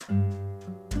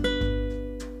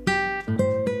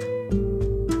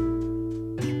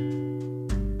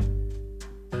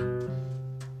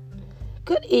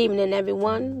evening,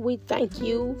 everyone. We thank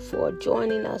you for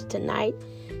joining us tonight.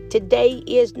 Today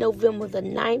is November the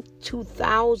 9th,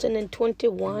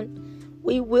 2021.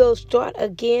 We will start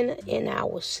again in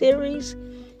our series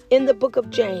in the book of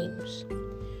James.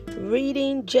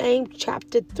 Reading James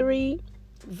chapter 3,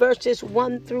 verses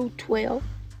 1 through 12.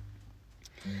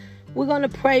 We're going to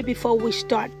pray before we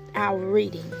start our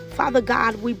reading. Father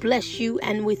God, we bless you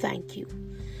and we thank you.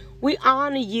 We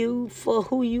honor you for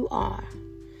who you are.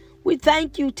 We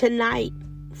thank you tonight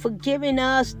for giving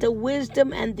us the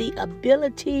wisdom and the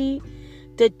ability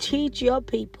to teach your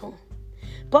people.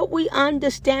 But we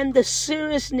understand the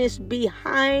seriousness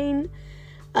behind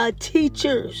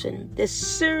teachers and the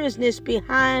seriousness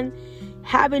behind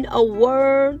having a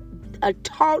word, a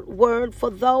taught word for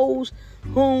those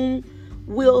whom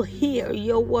will hear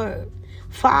your word.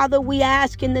 Father, we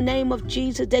ask in the name of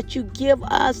Jesus that you give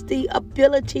us the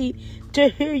ability to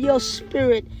hear your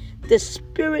spirit, the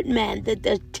spirit man,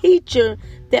 the teacher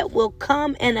that will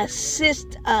come and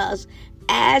assist us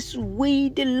as we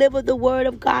deliver the word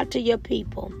of God to your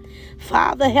people.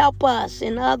 Father, help us.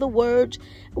 In other words,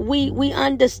 we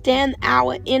understand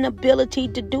our inability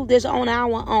to do this on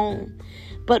our own,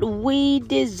 but we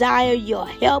desire your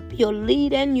help, your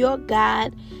lead, and your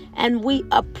guide. And we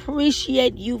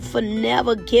appreciate you for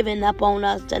never giving up on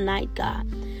us tonight, God.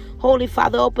 Holy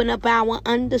Father, open up our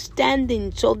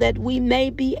understanding so that we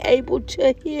may be able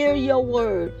to hear your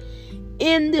word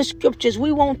in the scriptures.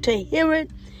 We want to hear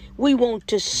it, we want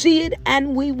to see it,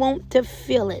 and we want to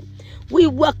feel it. We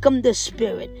welcome the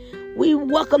Spirit. We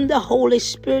welcome the Holy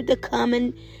Spirit to come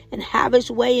and have his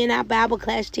way in our Bible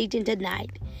class teaching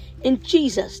tonight. In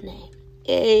Jesus' name,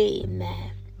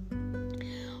 amen.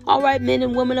 All right, men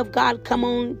and women of God, come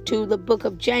on to the book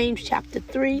of James, chapter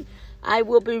 3. I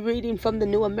will be reading from the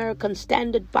New American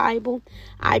Standard Bible.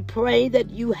 I pray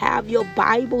that you have your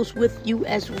Bibles with you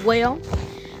as well.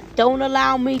 Don't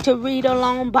allow me to read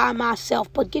along by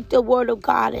myself, but get the Word of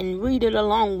God and read it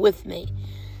along with me.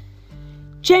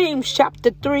 James chapter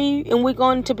 3, and we're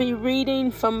going to be reading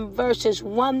from verses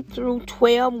 1 through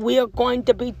 12. We are going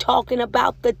to be talking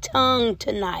about the tongue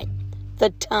tonight. The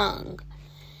tongue.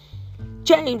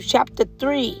 James chapter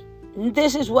 3,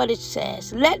 this is what it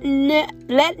says. Let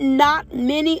not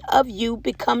many of you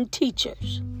become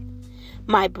teachers,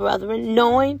 my brethren,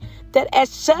 knowing that as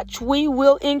such we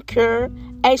will incur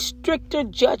a stricter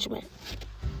judgment.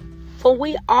 For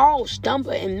we all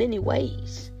stumble in many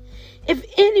ways. If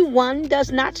anyone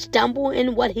does not stumble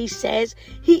in what he says,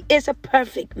 he is a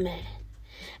perfect man,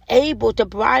 able to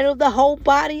bridle the whole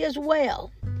body as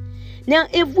well. Now,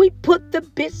 if we put the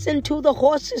bits into the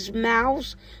horses'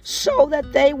 mouths so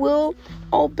that they will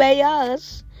obey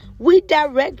us, we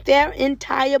direct their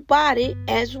entire body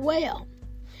as well.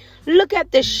 Look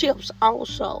at the ships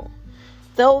also.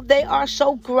 Though they are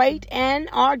so great and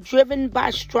are driven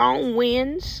by strong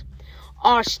winds,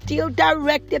 are still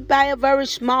directed by a very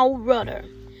small rudder,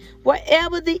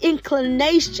 wherever the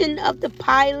inclination of the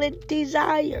pilot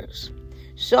desires.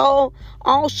 So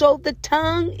also the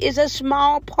tongue is a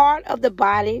small part of the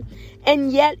body,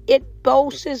 and yet it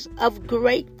boasts of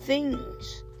great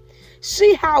things.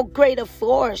 See how great a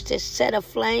forest is set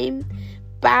aflame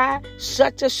by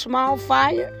such a small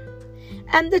fire?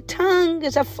 And the tongue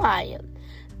is a fire,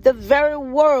 the very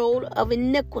world of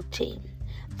iniquity.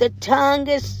 The tongue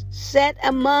is set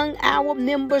among our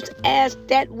members as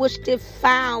that which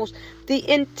defiles the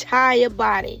entire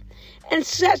body, and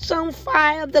sets on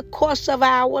fire the course of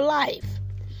our life,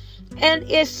 and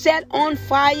is set on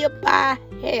fire by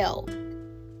hell.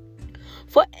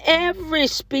 For every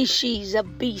species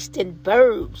of beast and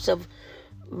birds, of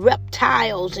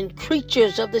reptiles and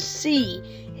creatures of the sea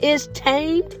is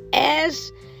tamed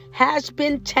as has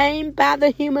been tamed by the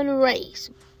human race.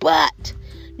 But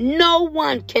no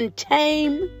one can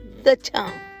tame the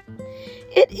tongue.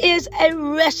 It is a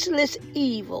restless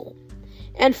evil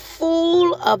and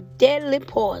full of deadly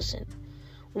poison.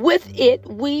 With it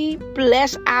we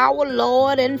bless our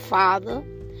Lord and Father,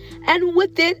 and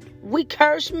with it we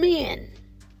curse men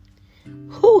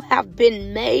who have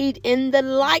been made in the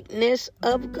likeness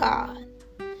of God.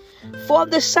 For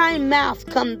the same mouth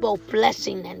come both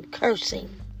blessing and cursing.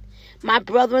 My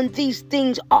brethren, these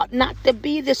things ought not to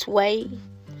be this way.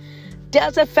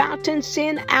 Does a fountain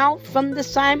send out from the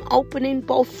same opening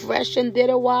both fresh and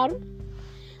bitter water?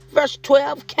 Verse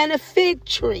 12, can a fig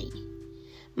tree,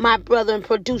 my brethren,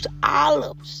 produce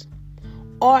olives,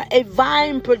 or a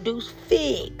vine produce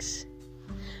figs?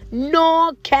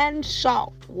 Nor can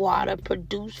salt water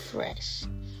produce fresh.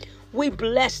 We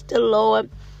bless the Lord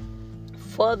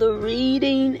for the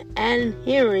reading and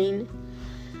hearing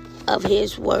of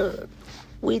his word.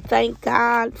 We thank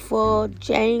God for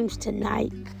James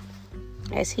tonight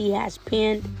as he has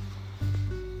penned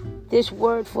this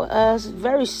word for us.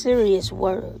 Very serious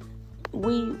word.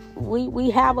 We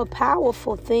have a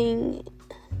powerful thing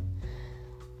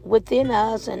within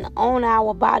us and on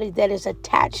our body that is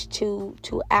attached to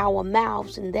our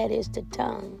mouths, and that is the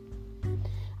tongue.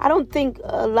 I don't think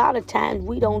a lot of times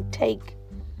we don't pay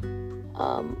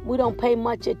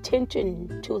much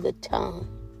attention to the tongue.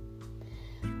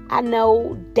 I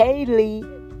know daily,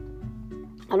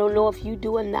 I don't know if you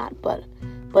do or not, but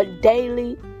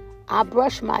daily I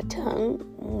brush my tongue.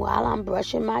 While I'm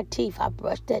brushing my teeth, I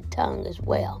brush that tongue as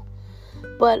well.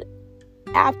 But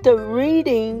after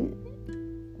reading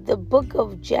the book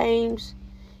of James,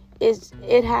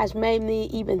 it has made me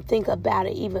even think about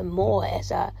it even more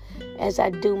as I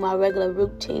do my regular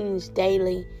routines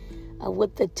daily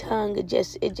with the tongue. It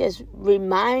just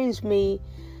reminds me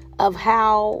of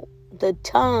how the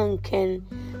tongue can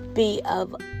be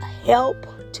of help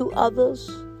to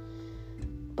others,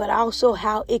 but also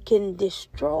how it can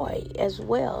destroy as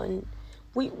well. And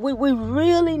we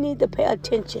really need to pay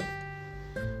attention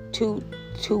to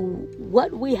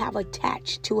what we have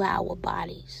attached to our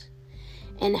bodies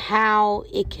and how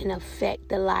it can affect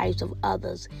the lives of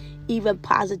others, even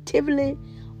positively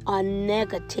or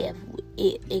negative.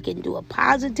 It can do a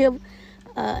positive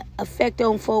effect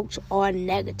on folks or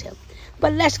negative.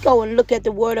 But let's go and look at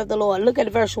the word of the Lord. Look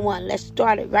at verse 1. Let's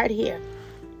start it right here.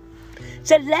 It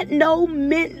said, let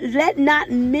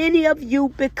not many of you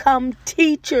become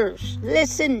teachers.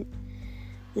 Listen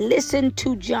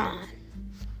to John.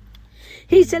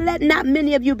 He said, let not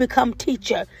many of you become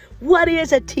teacher. What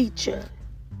is a teacher?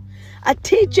 A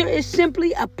teacher is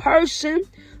simply a person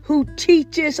who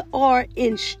teaches or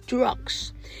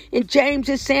instructs. And James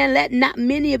is saying, let not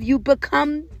many of you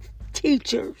become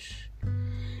teachers.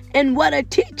 And what a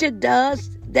teacher does,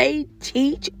 they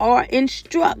teach or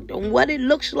instruct. And what it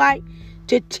looks like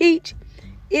to teach,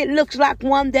 it looks like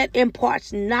one that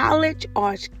imparts knowledge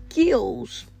or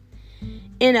skills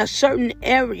in a certain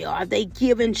area, or they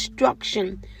give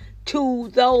instruction to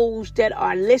those that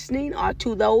are listening or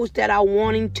to those that are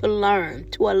wanting to learn,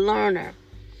 to a learner.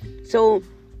 So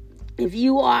if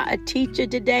you are a teacher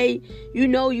today, you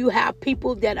know you have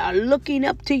people that are looking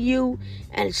up to you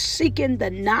and seeking the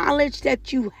knowledge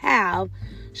that you have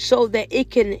so that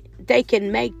they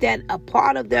can make that a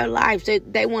part of their lives.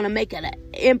 They want to make an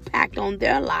impact on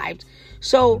their lives.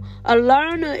 So a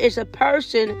learner is a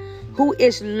person who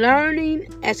is learning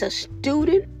as a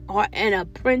student or an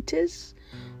apprentice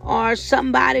or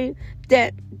somebody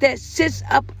that sits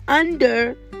up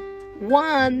under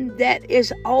one that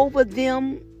is over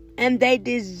them, and they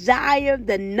desire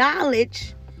the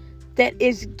knowledge that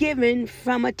is given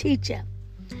from a teacher.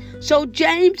 So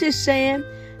James is saying,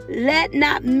 let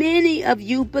not many of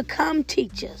you become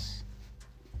teachers.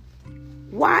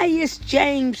 Why is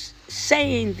James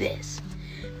saying this?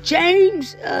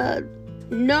 James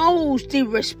knows the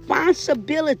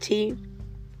responsibility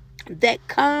that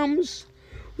comes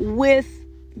with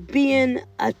being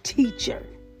a teacher.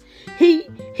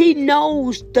 He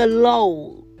knows the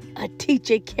load a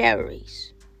teacher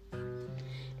carries.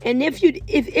 And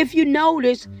if you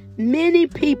notice, many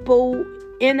people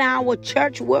in our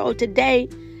church world today,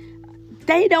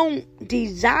 they don't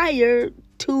desire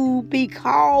to be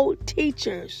called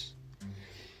teachers.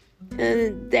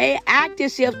 They act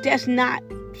as if that's not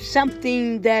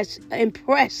something that's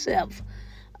impressive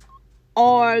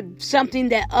or something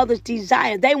that others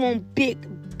desire. They want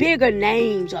bigger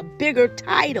names or bigger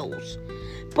titles.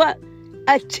 But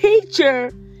a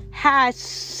teacher has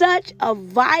such a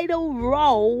vital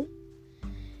role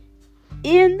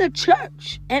in the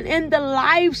church and in the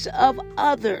lives of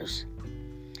others.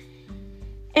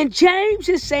 And James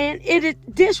is saying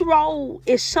this role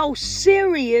is so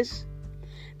serious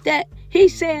that he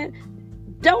said,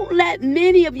 don't let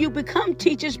many of you become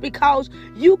teachers, because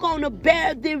you're going to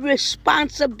bear the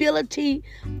responsibility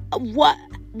of what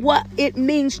it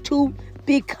means to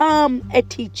become a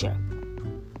teacher.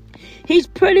 He's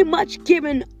pretty much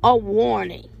given a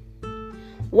warning.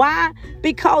 Why?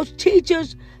 Because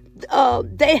teachers,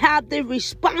 they have the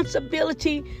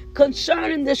responsibility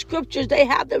concerning the scriptures. They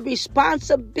have the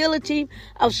responsibility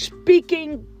of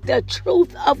speaking the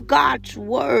truth of God's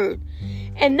word.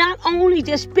 And not only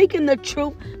just speaking the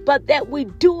truth, but that we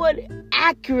do it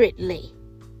accurately.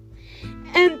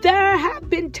 And there have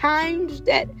been times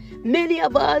that many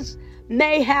of us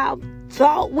may have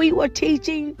thought we were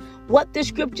teaching what the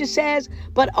scripture says,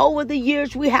 but over the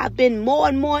years we have been more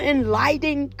and more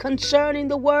enlightened concerning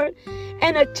the word.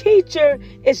 And a teacher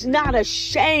is not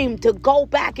ashamed to go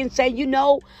back and say,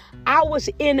 I was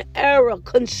in error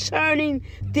concerning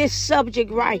this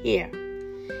subject right here.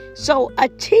 So a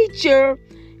teacher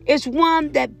is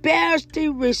one that bears the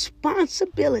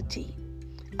responsibility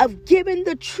of giving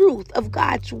the truth of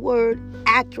God's word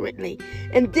accurately.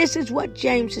 And this is what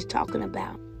James is talking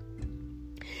about.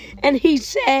 And he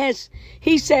said,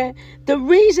 the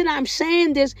reason I'm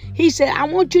saying this, he said, I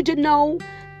want you to know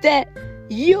that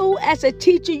you as a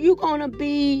teacher, you're going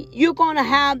to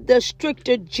have the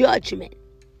stricter judgment.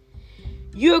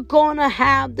 You're going to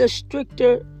have the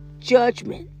stricter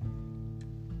judgment.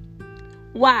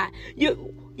 Why?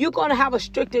 You're going to have a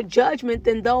stricter judgment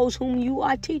than those whom you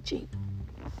are teaching.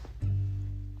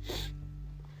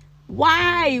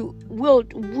 Why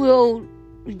will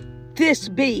this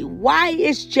be? Why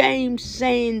is James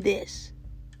saying this?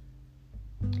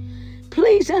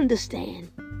 Please understand,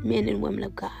 men and women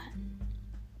of God,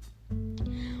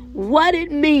 what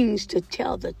it means to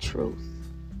tell the truth.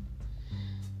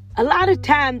 A lot of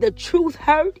times the truth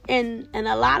hurt, and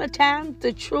a lot of times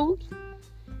the truth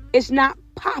is not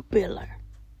popular.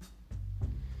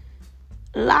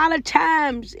 A lot of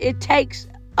times it takes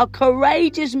a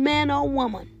courageous man or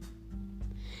woman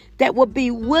that will be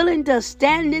willing to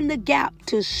stand in the gap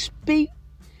to speak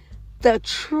the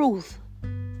truth.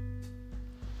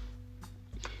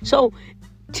 So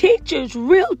teachers,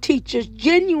 real teachers,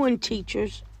 genuine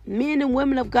teachers, men and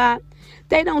women of God,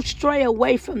 they don't stray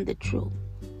away from the truth.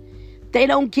 They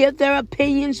don't give their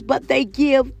opinions, but they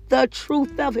give the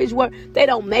truth of his word. They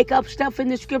don't make up stuff in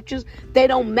the scriptures. They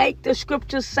don't make the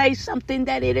scriptures say something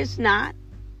that it is not.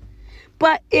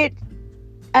 But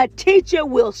a teacher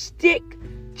will stick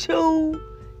to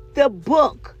the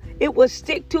book. It will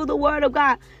stick to the word of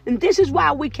God. And this is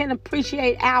why we can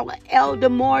appreciate our Elder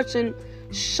Morrison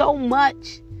so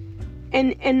much.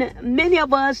 And many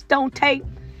of us don't take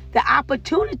the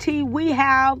opportunity we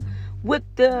have with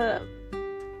the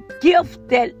gift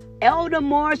that Elder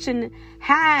Morrison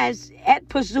has at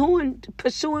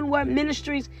Pursuing Word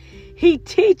Ministries. He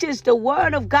teaches the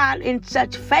word of God in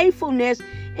such faithfulness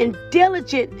and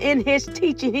diligent in his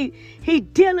teaching. He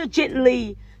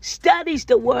diligently studies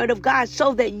the word of God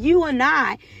so that you and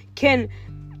I can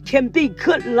be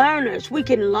good learners. We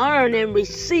can learn and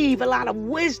receive a lot of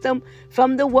wisdom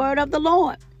from the word of the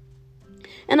Lord.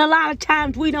 And a lot of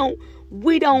times we don't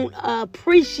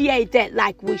appreciate that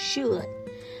like we should.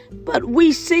 But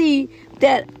we see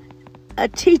that a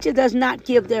teacher does not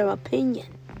give their opinion,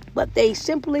 but they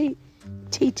simply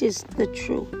teaches the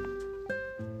truth.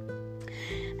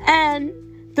 And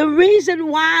the reason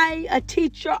why a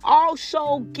teacher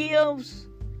also gives,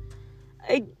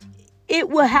 it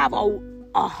will have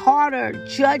a harder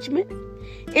judgment,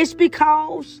 is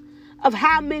because of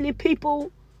how many people's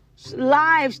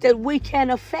lives that we can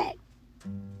affect.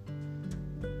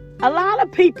 A lot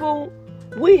of people,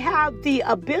 we have the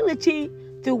ability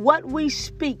through what we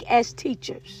speak as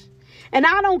teachers. And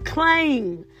I don't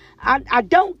claim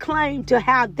to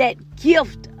have that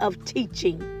gift of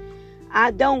teaching.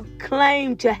 I don't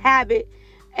claim to have it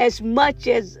as much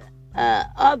as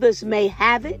others may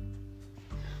have it.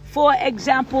 For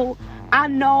example, I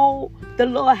know the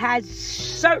Lord has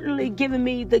certainly given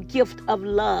me the gift of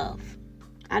love.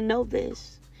 I know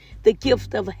this. The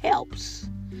gift of helps.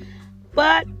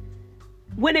 But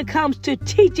when it comes to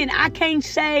teaching, I can't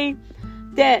say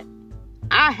that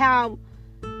I have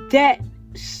that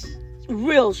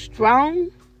real strong.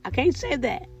 I can't say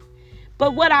that.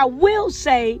 But what I will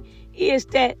say is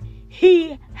that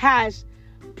he has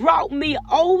brought me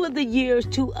over the years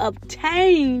to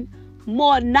obtain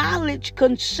more knowledge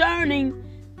concerning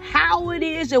how it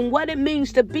is and what it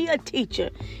means to be a teacher.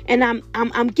 And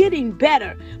I'm getting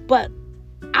better, but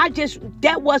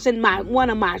that wasn't one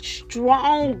of my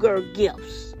stronger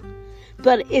gifts,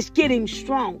 but it's getting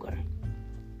stronger.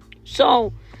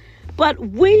 So, but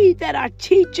we that are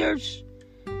teachers,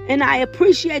 and I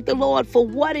appreciate the Lord for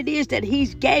what it is that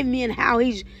he's gave me and how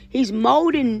he's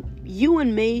molding you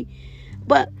and me.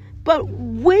 But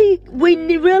we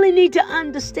really need to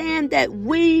understand that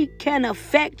we can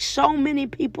affect so many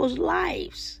people's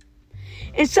lives.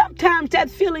 And sometimes that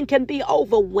feeling can be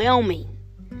overwhelming.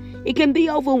 It can be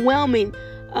overwhelming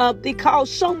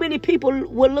because so many people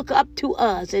will look up to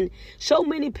us, and so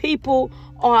many people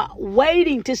are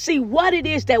waiting to see what it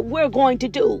is that we're going to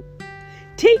do.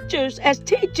 As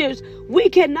teachers, we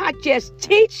cannot just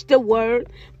teach the word,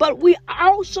 but we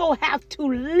also have to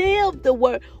live the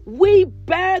word. We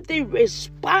bear the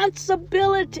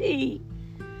responsibility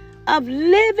of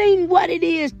living what it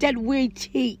is that we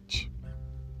teach.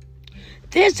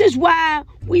 This is why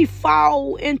we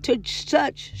fall into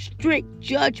such strict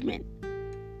judgment.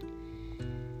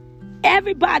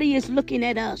 Everybody is looking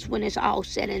at us when it's all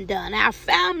said and done. Our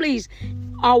families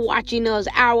are watching us.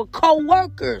 Our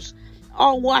co-workers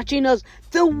are watching us.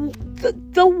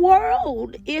 The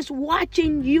world is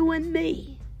watching you and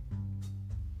me.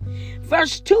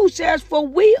 Verse 2 says, for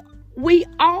we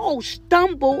all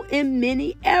stumble in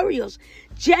many areas.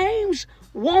 James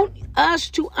wants us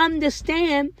to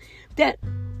understand that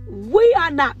we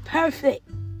are not perfect.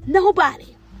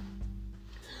 Nobody.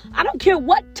 I don't care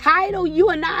what title you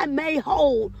and I may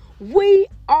hold. We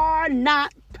are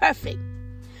not perfect.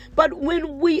 But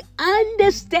when we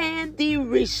understand the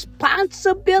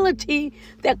responsibility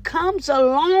that comes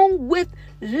along with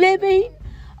living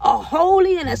a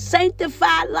holy and a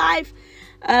sanctified life,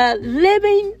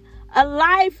 living a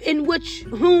life in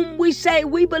whom we say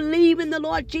we believe in the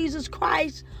Lord Jesus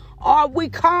Christ, or we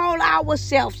call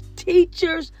ourselves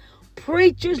teachers,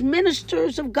 preachers,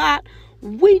 ministers of God,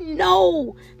 we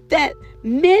know that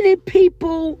many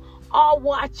people are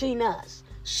watching us.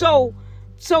 So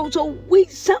we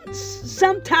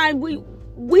sometimes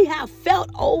we have felt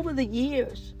over the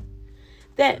years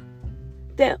that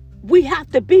we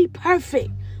have to be perfect.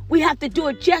 We have to do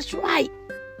it just right.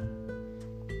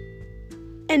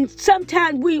 And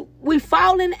sometimes we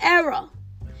fall in error,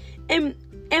 and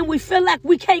we feel like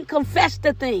we can't confess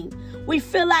the thing. We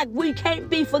feel like we can't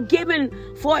be forgiven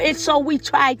for it, so we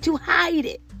try to hide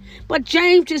it. But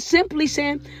James is simply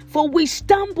saying, for we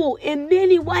stumble in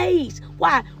many ways.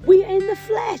 Why? We are in the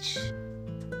flesh.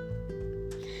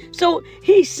 So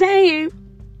he's saying,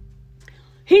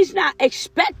 he's not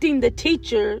expecting the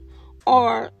teacher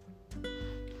or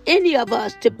any of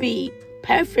us to be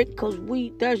perfect, because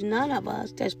there's none of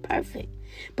us that's perfect.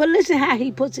 But listen how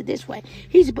he puts it this way.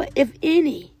 He said, but if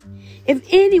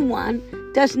anyone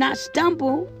does not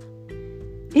stumble,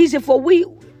 he said,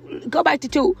 go back to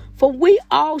 2. For we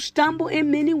all stumble in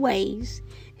many ways.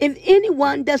 If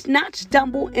anyone does not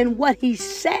stumble in what he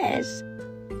says,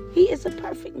 he is a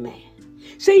perfect man.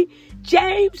 See,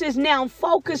 James is now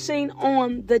focusing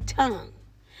on the tongue.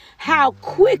 How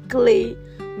quickly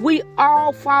we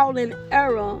all fall in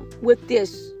error with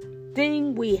this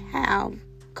thing we have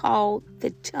called the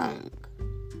tongue.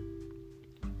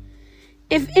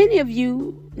 If any of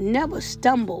you never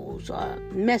stumbles or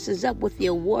messes up with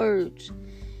your words,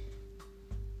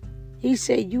 he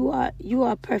said, you are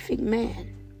a perfect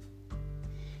man.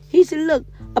 He said, look,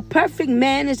 a perfect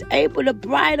man is able to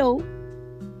bridle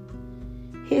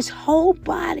his whole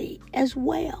body as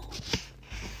well.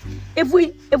 If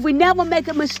we never make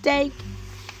a mistake,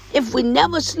 if we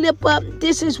never slip up,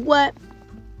 this is what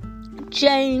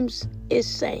James is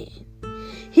saying.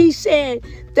 He said,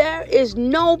 there is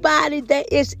nobody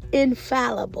that is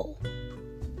infallible.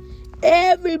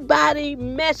 Everybody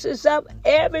messes up.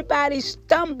 Everybody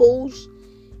stumbles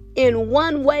in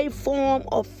one way, form,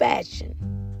 or fashion.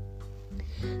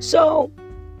 So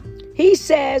he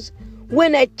says,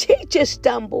 when a teacher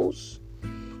stumbles,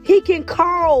 he can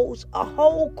cause a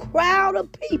whole crowd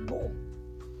of people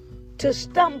to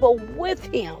stumble with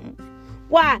him.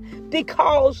 Why?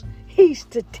 Because he's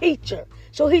the teacher.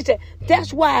 So he said,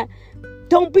 that's why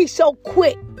don't be so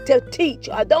quick to teach,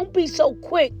 or don't be so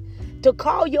quick to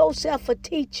call yourself a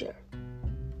teacher.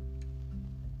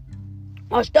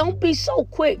 Or don't be so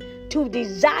quick to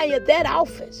desire that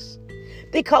office,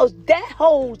 because that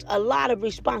holds a lot of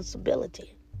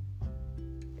responsibility.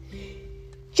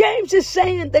 James is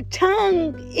saying the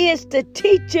tongue is the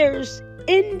teacher's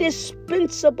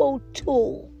indispensable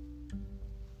tool.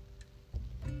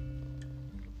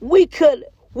 We could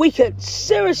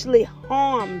seriously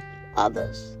harm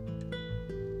others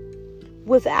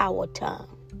with our tongue.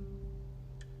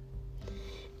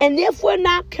 And if we're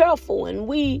not careful and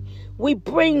we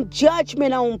bring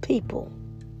judgment on people,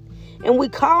 and we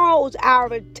cause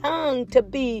our tongue to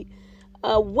be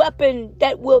a weapon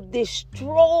that will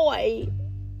destroy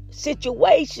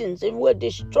situations, and will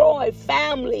destroy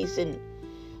families and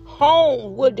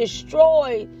homes, will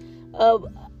destroy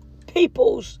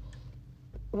people's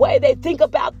way they think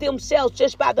about themselves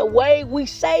just by the way we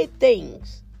say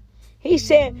things. He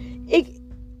said,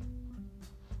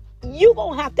 you're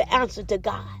going to have to answer to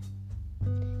God.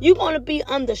 You're going to be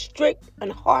under strict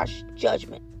and harsh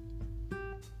judgment.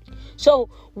 So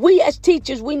we as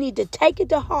teachers, we need to take it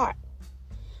to heart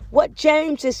what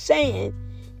James is saying,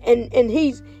 and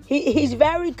he's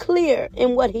very clear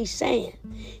in what he's saying.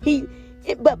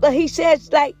 But he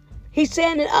says, like he's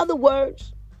saying in other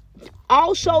words,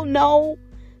 also know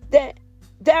that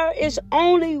there has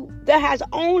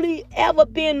only ever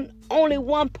been only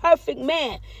one perfect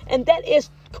man, and that is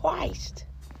Christ.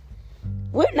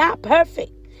 We're not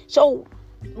perfect. So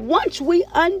once we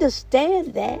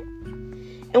understand that,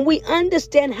 and we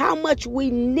understand how much we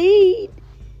need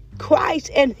Christ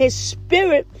and his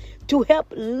Spirit to help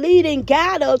lead and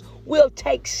guide us, we'll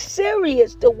take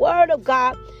serious the word of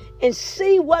God and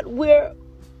see what we're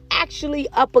actually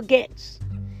up against.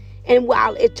 And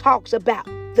while it talks about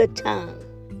the tongue.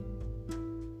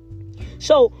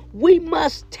 So we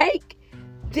must take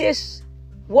this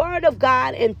word of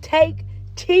God and take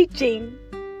teaching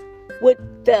with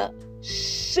the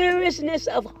seriousness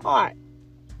of heart.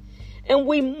 And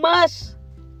we must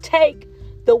take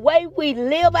the way we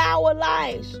live our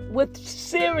lives with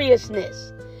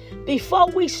seriousness before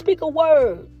we speak a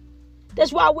word.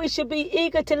 That's why we should be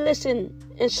eager to listen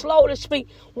and slow to speak.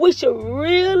 We should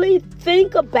really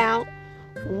think about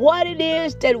what it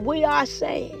is that we are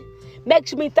saying.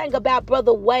 Makes me think about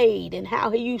Brother Wade and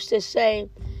how he used to say,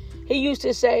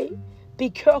 be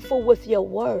careful with your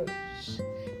words.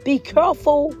 Be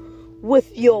careful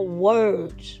with your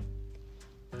words.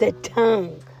 The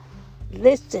tongue.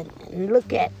 Listen and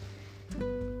look at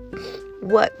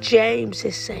what James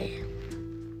is saying.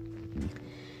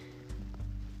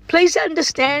 Please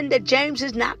understand that James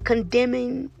is not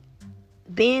condemning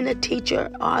being a teacher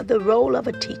or the role of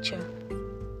a teacher.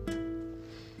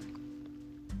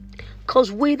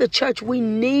 Because we, the church, we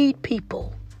need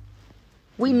people.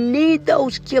 We need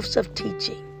those gifts of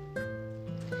teaching.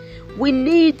 We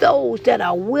need those that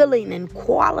are willing and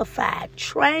qualified,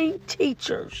 trained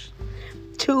teachers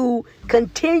to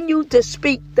continue to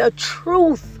speak the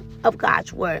truth of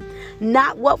God's word.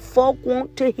 Not what folk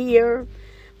want to hear,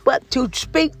 but to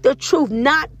speak the truth,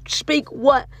 not speak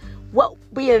what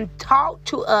being taught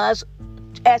to us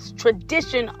as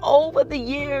tradition over the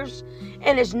years,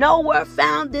 and it's nowhere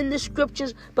found in the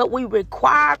scriptures, but we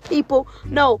require people,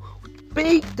 no,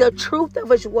 speak the truth of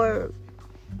his word.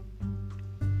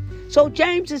 So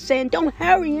James is saying, don't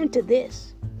hurry into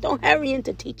this. Don't hurry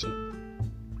into teaching.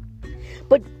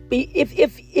 But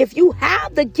if you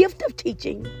have the gift of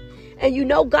teaching, and you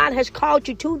know God has called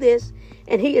you to this,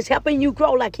 and he is helping you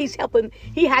grow like he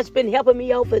has been helping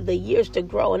me over the years to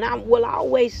grow. And I will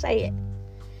always say it.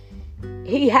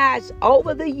 He has,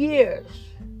 over the years,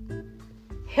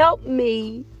 helped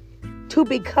me to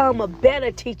become a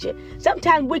better teacher.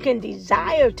 Sometimes we can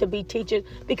desire to be teachers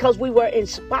because we were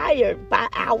inspired by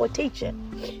our teacher.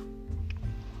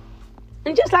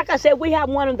 And just like I said, we have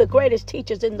one of the greatest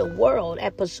teachers in the world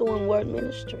at Pursuing Word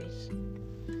Ministries.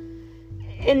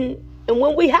 And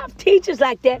when we have teachers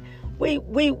like that,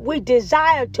 we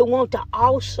desire to want to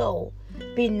also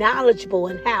be knowledgeable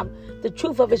and have the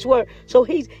truth of his word. So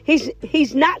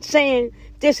he's not saying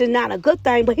this is not a good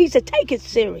thing, but he's to take it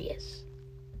serious.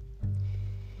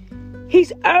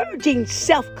 He's urging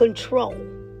self-control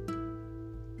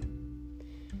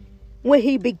when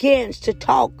he begins to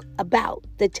talk about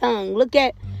the tongue. Look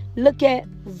at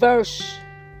verse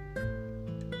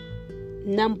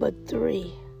number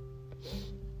 3.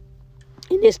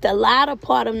 And it's the latter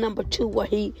part of number 2 where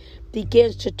he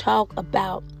begins to talk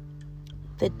about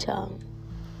the tongue.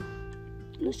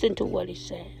 Listen to what he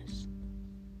says.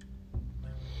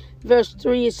 Verse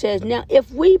 3, it says, now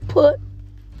if we put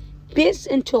bits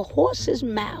into horses'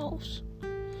 mouths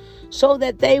so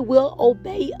that they will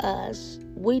obey us,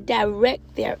 we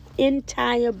direct their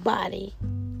entire body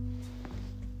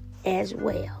as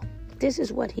well. This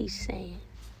is what he's saying.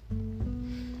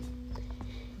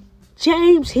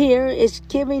 James here is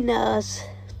giving us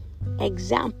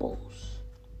examples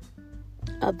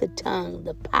of the tongue,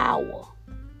 the power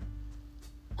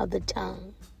of the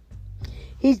tongue.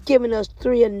 He's giving us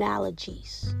 3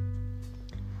 analogies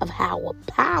of how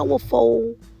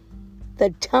powerful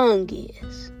the tongue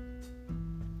is.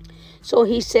 So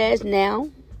he says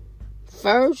now,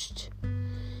 first,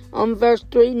 on verse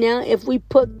 3, now if we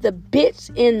put the bits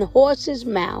in the horses'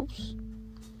 mouths.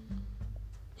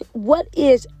 What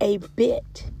is a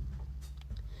bit?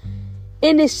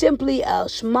 It is simply a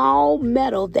small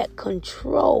metal that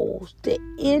controls the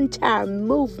entire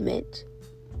movement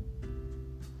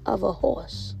of a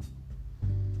horse.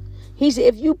 He said,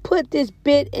 if you put this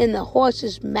bit in the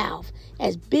horse's mouth,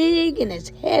 as big and as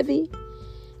heavy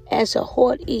as a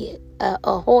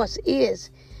horse is,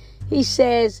 he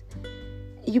says,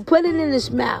 you put it in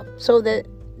his mouth so that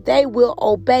they will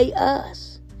obey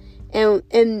us. And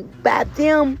by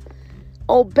them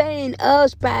obeying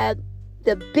us, by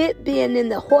the bit being in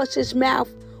the horse's mouth,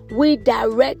 we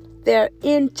direct their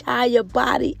entire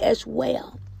body as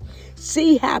well.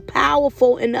 See how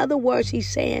powerful, in other words, he's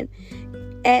saying,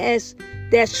 as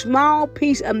that small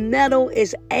piece of metal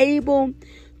is able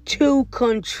to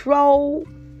control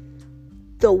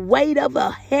the weight of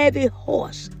a heavy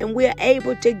horse, and we're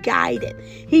able to guide it.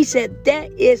 He said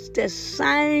that is the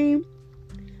same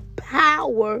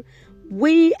power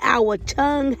our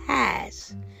tongue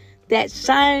has that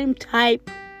same type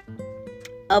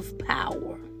of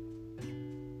power.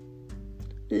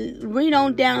 Read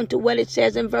on down to what it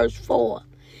says in verse 4.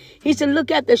 He said, look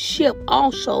at the ship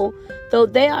also, though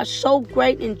they are so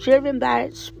great and driven by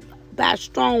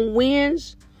strong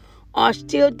winds, are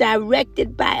still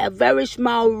directed by a very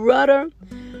small rudder,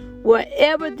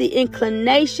 wherever the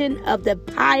inclination of the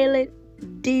pilot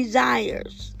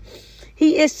desires.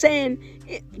 He is saying,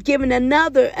 giving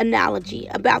another analogy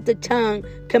about the tongue,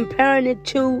 comparing it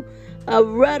to a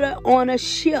rudder on a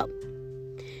ship.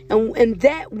 And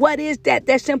that, what is that?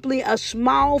 That's simply a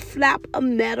small flap of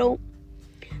metal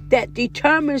that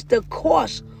determines the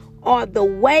course or the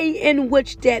way in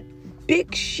which that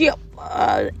big ship,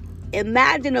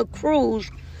 imagine a cruise,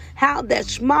 how that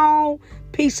small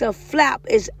piece of flap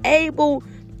is able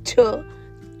to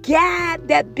guide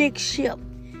that big ship.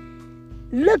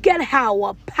 Look at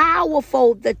how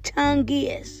powerful the tongue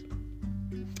is.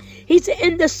 He said,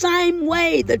 in the same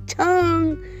way, the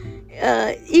tongue,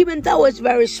 even though it's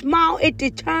very small, it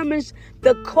determines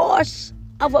the course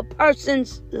of a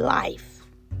person's life.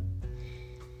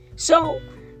 So,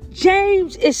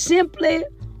 James is simply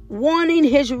wanting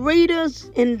his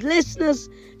readers and listeners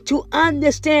to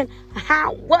understand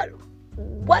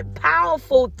what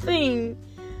powerful thing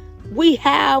we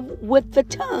have with the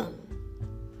tongue.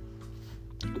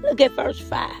 Look at verse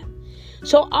 5.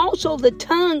 So also the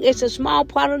tongue is a small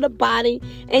part of the body,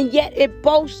 and yet it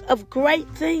boasts of great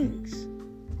things.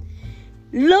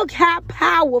 Look how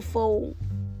powerful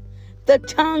the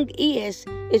tongue is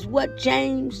what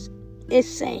James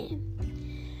is saying.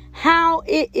 How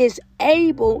it is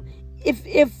able, if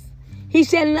he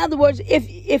said, in other words,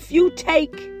 if you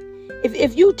take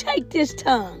this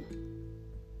tongue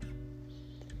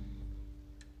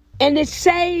and it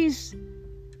says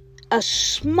a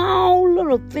small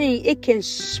little thing, it can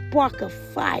spark a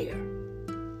fire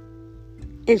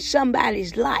in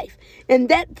somebody's life. And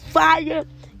that fire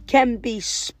can be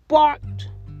sparked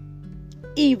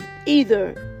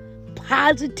either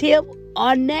positive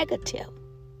or negative.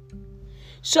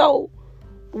 So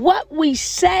what we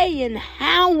say and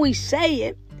how we say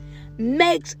it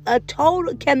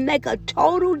can make a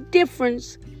total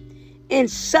difference in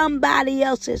somebody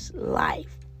else's life.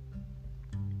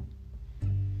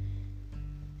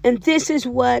 And this is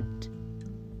what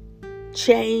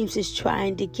James is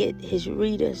trying to get his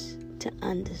readers to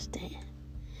understand.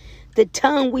 The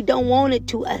tongue, we don't want it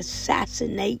to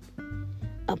assassinate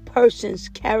a person's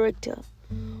character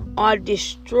or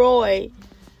destroy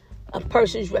a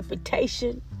person's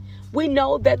reputation. We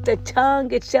know that the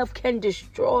tongue itself can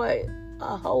destroy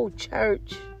a whole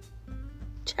church.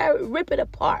 Rip it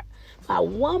apart by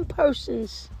one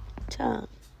person's tongue.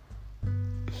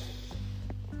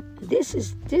 This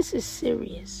is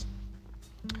serious.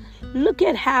 Look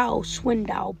at how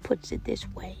Swindoll puts it this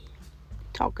way,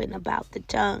 talking about the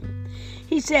tongue.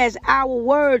 He says, our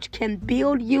words can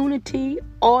build unity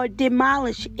or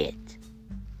demolish it.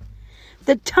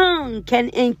 The tongue can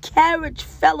encourage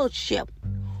fellowship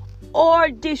or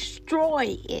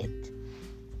destroy it.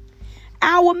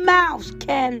 Our mouths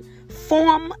can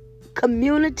form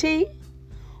community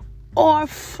or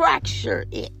fracture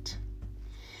it.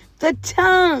 The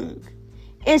tongue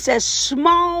is a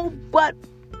small but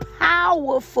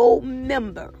powerful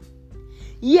member.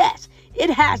 Yes,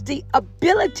 it has the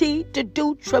ability to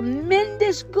do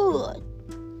tremendous good,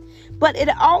 but it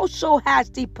also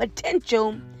has the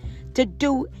potential to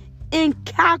do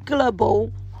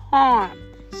incalculable harm,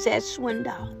 says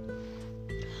Swindoll.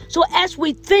 So as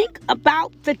we think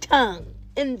about the tongue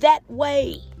in that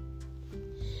way,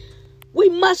 we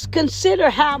must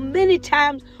consider how many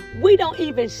times we don't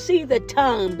even see the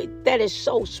tongue that is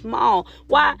so small.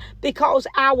 Why? Because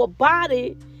our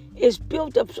body is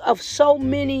built up of so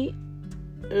many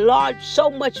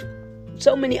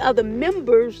other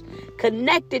members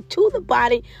connected to the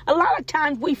body. A lot of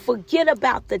times we forget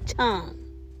about the tongue.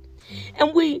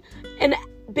 And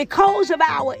because of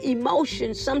our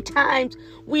emotions, sometimes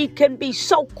we can be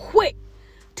so quick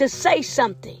to say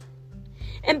something.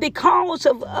 And because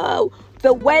of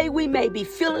the way we may be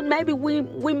feeling, maybe we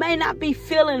may not be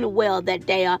feeling well that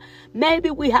day, or maybe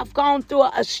we have gone through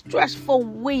a stressful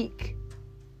week,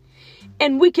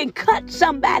 and we can cut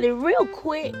somebody real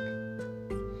quick,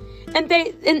 and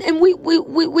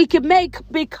we can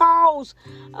cause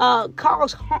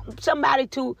somebody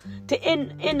to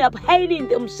end up hating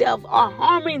themselves or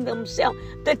harming themselves.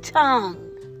 The tongue,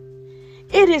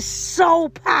 it is so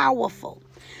powerful.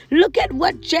 Look at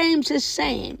what James is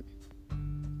saying.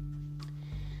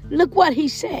 Look what he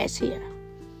says here.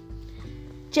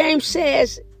 James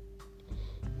says,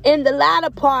 in the latter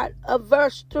part of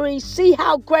verse 3, see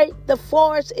how great the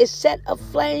forest is set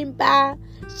aflame by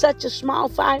such a small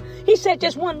fire. He said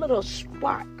just one little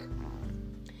spark.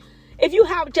 If you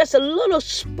have just a little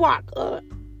spark of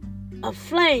a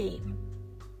flame,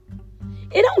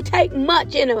 it don't take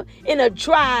much in a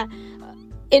dry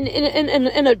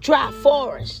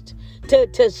forest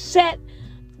to set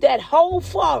that whole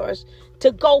forest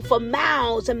to go for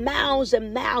miles and miles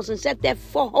and miles and set that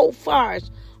whole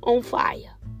forest on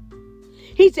fire.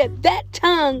 He said that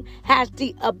tongue has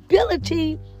the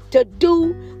ability to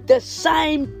do the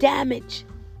same damage.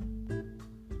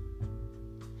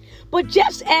 But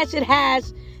just as it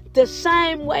has the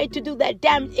same way to do that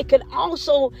damage, it can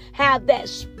also have that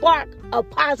spark of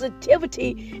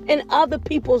positivity in other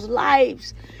people's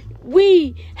lives.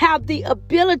 We have the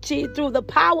ability through the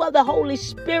power of the Holy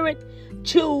Spirit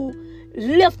to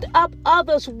lift up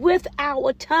others with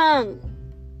our tongue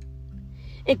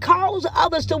and cause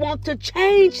others to want to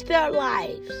change their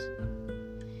lives.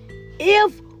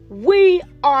 If we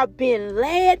are being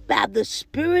led by the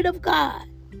Spirit of God.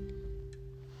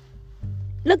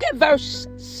 Look at verse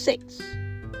 6.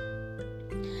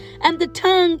 And the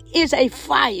tongue is a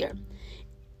fire.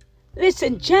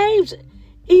 Listen, James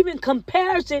even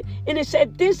compares it, and it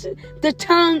said the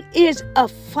tongue is a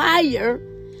fire,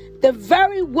 the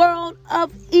very world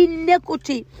of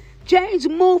iniquity. James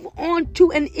moved on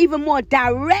to an even more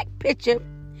direct picture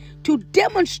to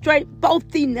demonstrate both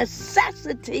the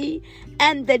necessity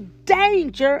and the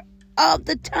danger of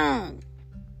the tongue.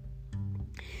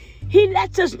 He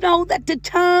lets us know that the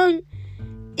tongue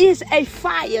is a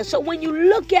fire. So when you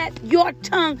look at your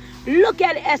tongue, look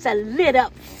at it as a lit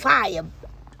up fire.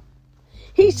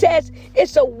 He says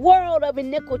it's a world of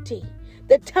iniquity.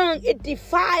 The tongue, it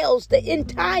defiles the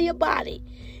entire body.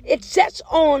 It sets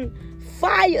on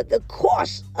fire the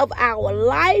course of our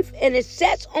life, and it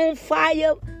sets on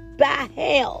fire by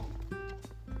hell.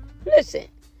 Listen,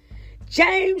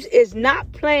 James is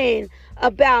not playing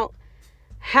about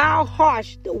how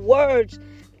harsh the words,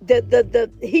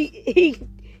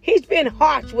 he's been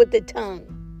harsh with the tongue.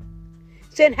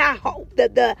 Saying how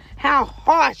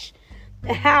harsh,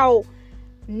 how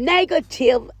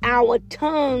negative our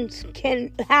tongues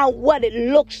what it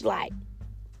looks like.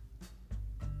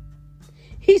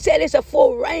 He said it's a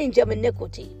full range of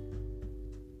iniquity.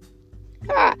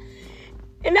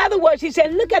 In other words, he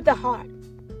said, look at the heart.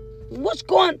 What's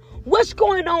going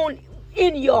on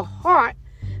in your heart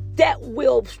that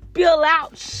will spill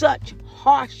out such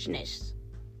harshness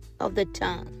of the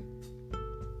tongue?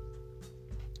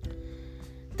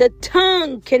 The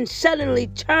tongue can suddenly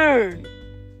turn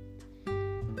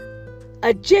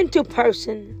a gentle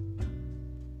person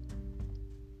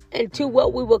into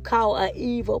what we would call an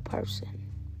evil person.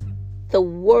 The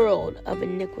world of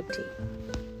iniquity.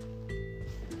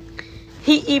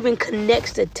 He even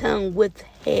connects the tongue with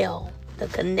hell, the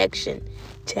connection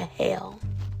to hell.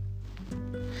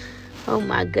 Oh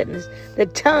my goodness. The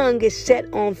tongue is set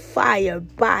on fire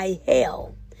by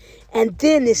hell. And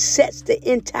then it sets the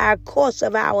entire course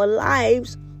of our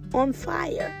lives on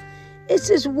fire. This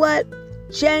is what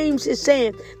James is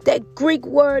saying. That Greek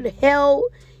word hell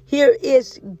here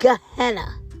is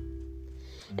Gehenna.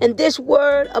 And this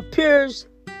word appears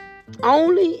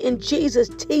only in Jesus'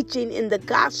 teaching in the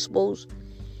Gospels.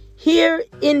 Here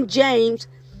in James,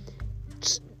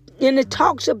 and it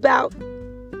talks about,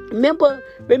 remember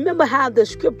how the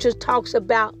scriptures talks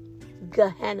about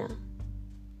Gehenna.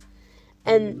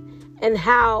 And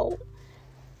how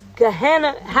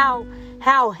Gehenna, how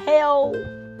hell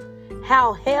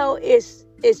is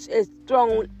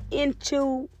thrown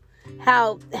into,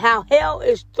 how hell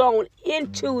is thrown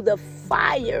into the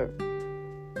fire.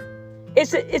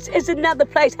 It's another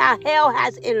place how hell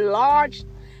has enlarged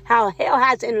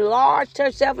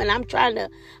herself, and I'm trying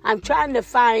to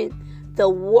find the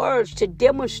words to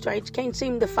demonstrate. Can't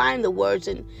seem to find the words,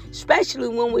 and especially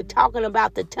when we're talking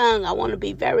about the tongue, I want to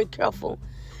be very careful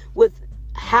with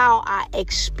how I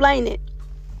explain it.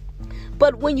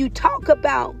 But when you talk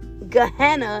about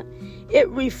Gehenna, it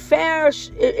refers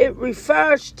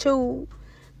to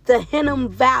the Hinnom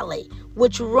Valley,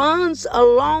 which runs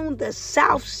along the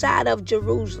south side of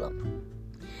Jerusalem.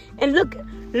 And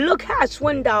look how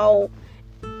Swindoll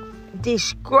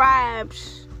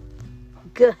describes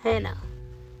Gehenna.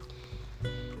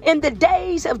 In the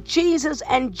days of Jesus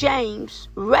and James,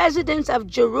 residents of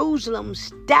Jerusalem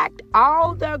stacked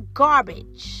all their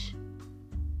garbage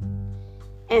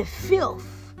and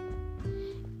filth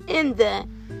in the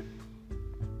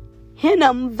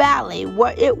Hinnom Valley,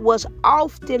 where it was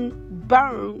often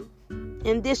burned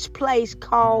in this place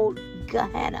called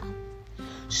Gehenna.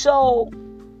 So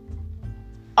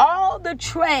all the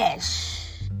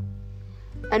trash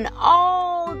and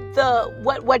all the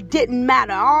what didn't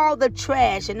matter, all the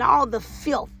trash and all the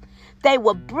filth, they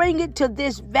would bring it to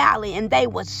this valley and they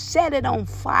would set it on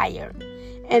fire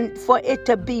and for it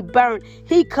to be burned.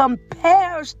 He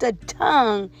compares the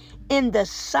tongue in the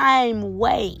same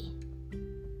way.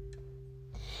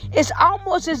 It's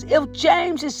almost as if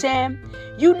James is saying,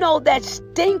 you know that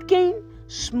stinking,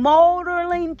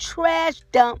 smoldering trash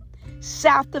dump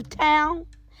south of town?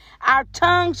 Our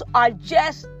tongues are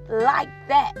just like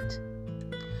that.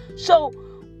 So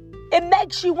it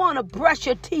makes you want to brush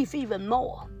your teeth even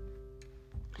more.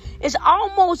 It's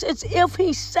almost as if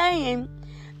he's saying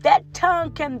that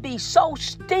tongue can be so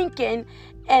stinking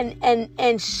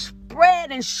and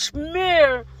spread and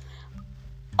smear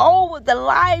over the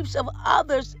lives of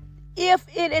others if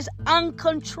it is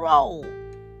uncontrolled.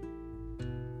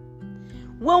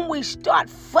 When we start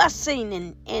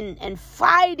fussing and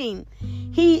fighting,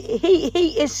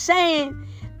 he is saying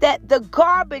that the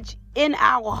garbage in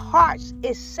our hearts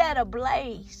is set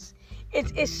ablaze.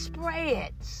 It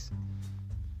spreads.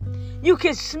 You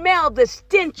can smell the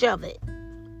stench of it.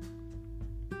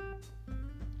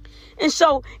 And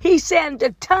so he's saying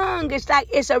the tongue is like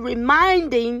it's a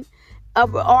reminder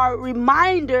of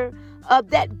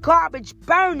that garbage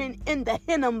burning in the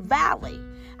Hinnom Valley.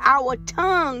 Our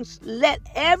tongues let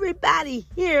everybody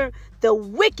hear the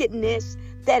wickedness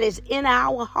that is in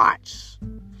our hearts.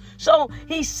 So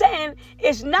he's saying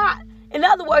it's not, in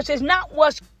other words, it's not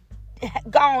what's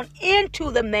gone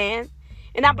into the man.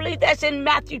 And I believe that's in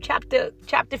Matthew chapter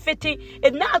 15.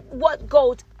 It's not what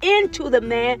goes into the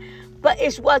man, but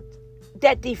it's what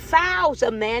that defiles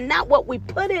a man, not what we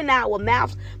put in our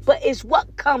mouths, but it's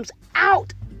what comes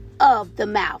out of the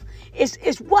mouth.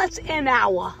 It's what's in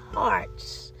our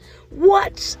hearts.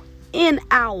 What's in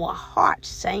our hearts,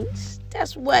 saints?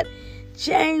 That's what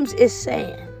James is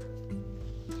saying.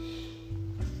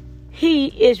 He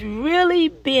is really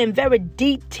being very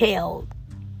detailed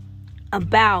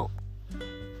about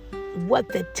what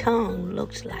the tongue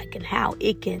looks like and how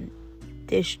it can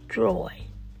destroy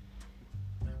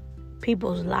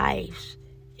people's lives.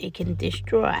 It can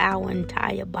destroy our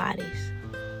entire bodies.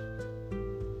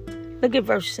 Look at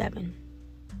verse 7.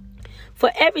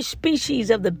 For every species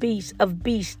of the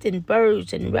beast and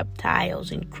birds and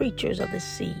reptiles and creatures of the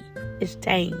sea is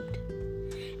tamed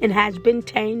and has been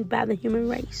tamed by the human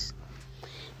race.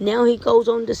 Now he goes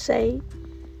on to say,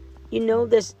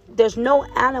 there's no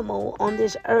animal on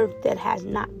this earth that has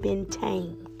not been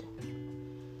tamed.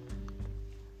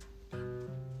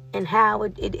 And how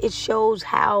it shows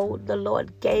how the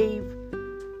Lord gave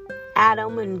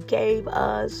Adam and gave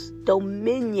us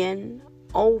dominion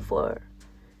over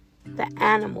the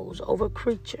animals, over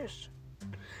creatures.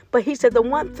 But he said the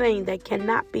one thing that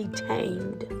cannot be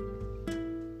tamed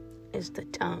is the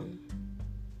tongue.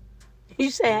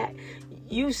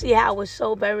 You see how we're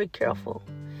so very careful.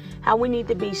 How we need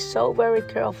to be so very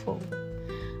careful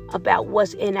about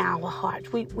what's in our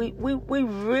hearts. We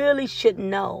really should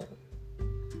know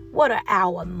what are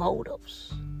our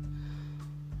motives.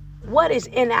 What is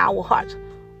in our hearts?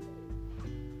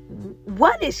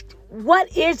 What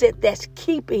is it that's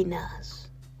keeping us?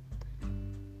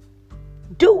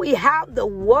 Do we have the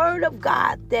word of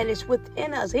God that is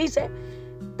within us? He said,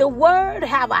 the word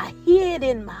have I hid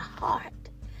in my heart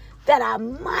that I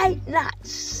might not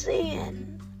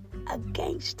sin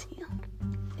against him,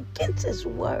 against his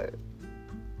word.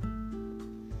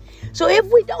 So if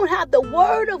we don't have the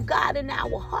word of God in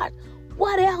our heart,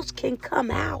 what else can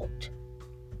come out?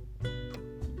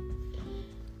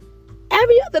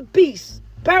 Every other beast,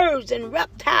 birds and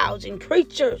reptiles and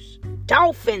creatures,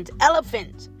 dolphins,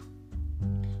 elephants,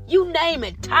 you name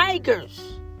it,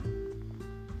 tigers.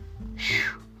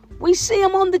 We see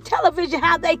them on the television,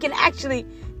 how they can actually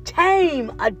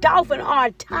tame a dolphin or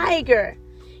a tiger,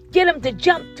 get them to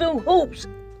jump through hoops.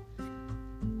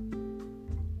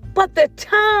 But the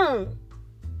tongue,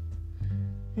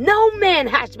 no man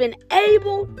has been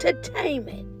able to tame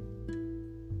it.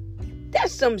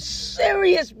 That's some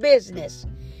serious business.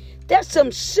 That's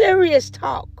some serious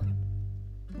talk.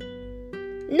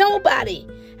 Nobody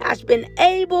has been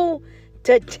able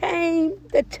to tame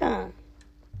the tongue.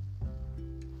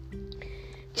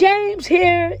 James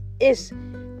here is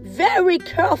very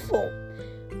careful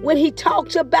when he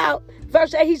talks about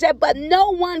verse 8. He said, but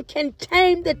no one can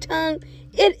tame the tongue.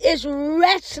 It is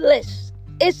restless.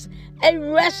 It's a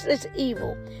restless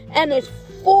evil and it's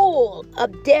full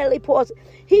of deadly poison.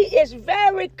 He is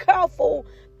very careful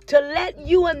to let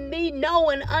you and me know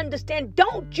and understand.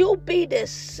 Don't you be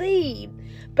deceived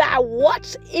by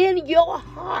what's in your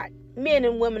heart, men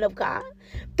and women of God.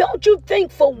 Don't you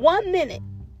think for 1 minute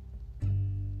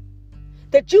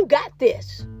that you got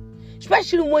this.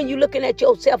 Especially when you're looking at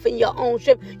yourself in your own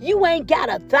strength. You ain't got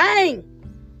a thing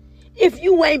if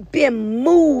you ain't been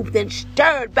moved and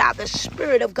stirred by the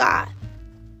Spirit of God.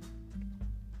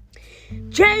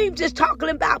 James is talking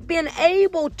about being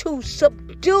able to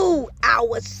subdue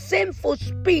our sinful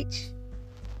speech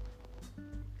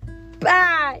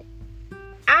by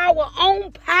our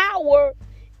own power.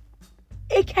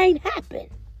 It can't happen.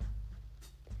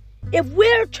 If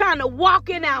we're trying to walk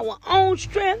in our own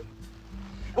strength,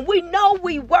 and we know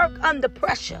we work under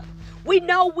pressure, we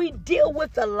know we deal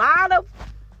with a lot of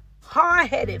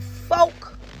hard-headed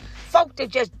folk that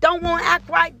just don't want to act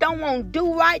right, don't want to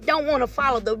do right, don't want to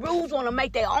follow the rules, want to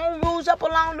make their own rules up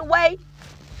along the way.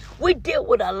 We deal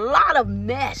with a lot of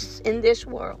mess in this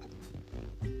world.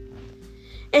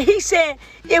 And he said,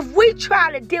 if we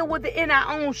try to deal with it in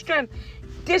our own strength,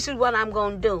 this is what I'm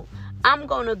going to do. I'm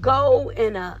going to go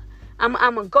and I'm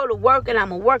going to go to work,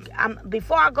 and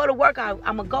before I go to work, I'm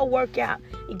going to go work out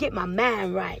and get my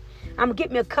mind right. I'm going to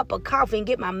get me a cup of coffee and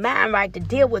get my mind right to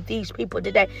deal with these people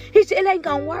today. He said, it ain't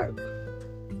going to work.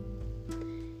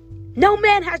 No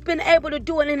man has been able to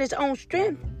do it in his own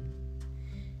strength.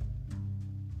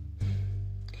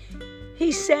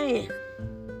 He's saying,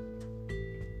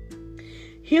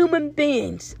 human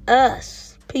beings,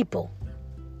 us, people,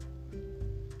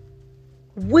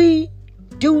 we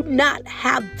do not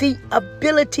have the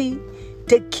ability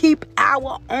to keep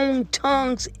our own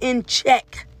tongues in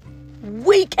check.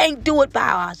 We can't do it by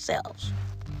ourselves.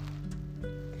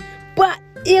 But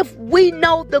if we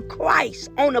know the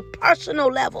Christ on a personal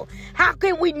level, how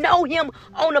can we know him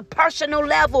on a personal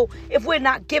level if we're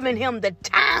not giving him the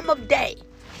time of day?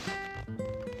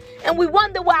 And we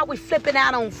wonder why we're flipping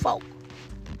out on folk.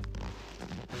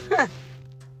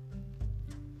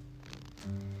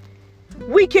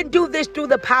 We can do this through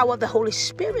the power of the Holy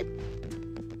Spirit.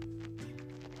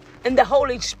 And the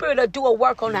Holy Spirit will do a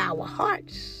work on our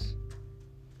hearts,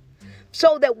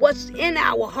 so that what's in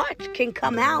our hearts can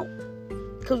come out.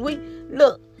 Because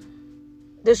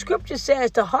the scripture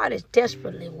says the heart is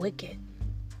desperately wicked.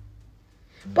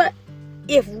 But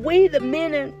if we, the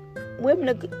men and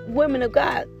women of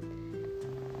God,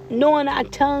 knowing our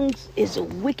tongues is a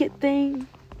wicked thing,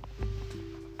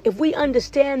 if we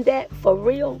understand that for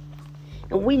real,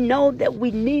 and we know that we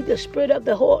need the Spirit of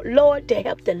the Lord to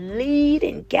help to lead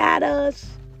and guide us,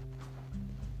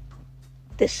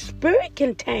 the Spirit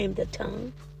can tame the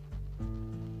tongue.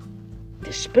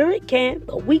 The Spirit can,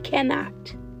 but we cannot.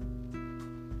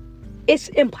 It's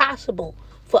impossible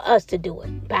for us to do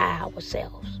it by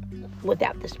ourselves.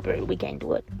 Without the Spirit, we can't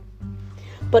do it.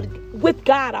 But with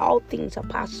God, all things are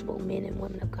possible, men and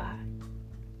women of God.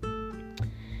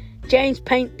 James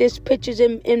paints this pictures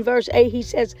in verse 8. He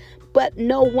says, but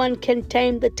no one can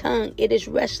tame the tongue. It is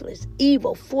restless,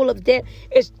 evil, full of death.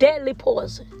 It's deadly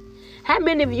poison. How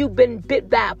many of you been bit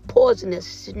by a poisonous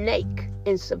snake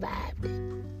and survived it?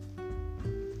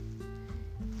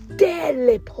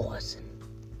 Deadly poison.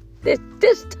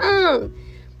 This tongue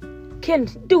can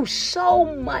do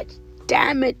so much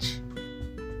damage.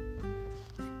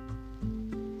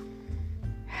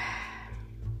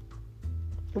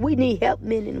 We need help,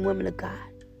 men and women of God.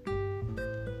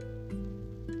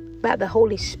 By the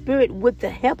Holy Spirit, with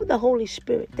the help of the Holy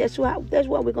Spirit. That's why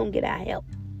we're going to get our help.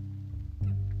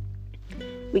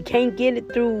 We can't get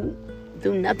it through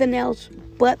nothing else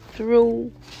but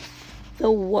through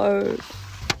the word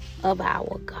of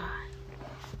our God.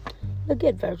 Look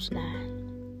at verse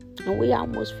 9. And we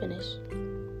almost finished.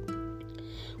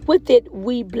 With it,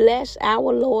 we bless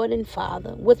our Lord and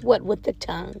Father. With what? With the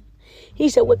tongue. He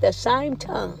said, with the same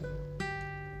tongue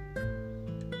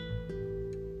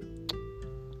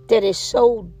that is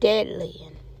so deadly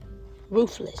and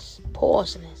ruthless,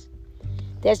 poisonous.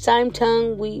 That same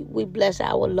tongue, we bless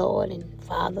our Lord and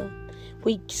Father.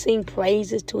 We sing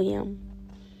praises to him.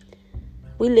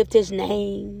 We lift his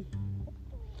name.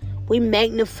 We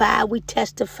magnify, we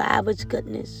testify of his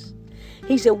goodness.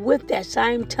 He said, with that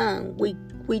same tongue,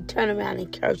 we turn around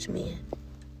and curse men.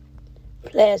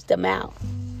 Blast them out.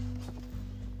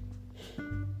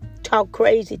 Talk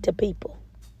crazy to people.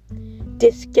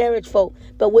 Discourage folk.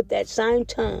 But with that same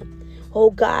tongue,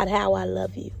 oh God, how I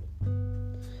love you.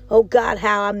 Oh God,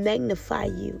 how I magnify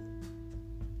you.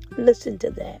 Listen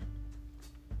to that.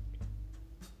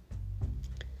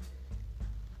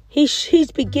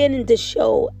 He's beginning to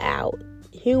show our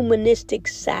humanistic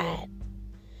side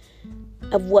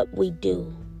of what we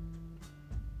do.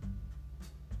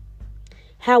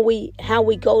 How we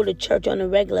go to church on a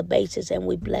regular basis and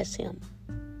we bless him.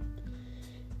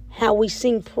 How we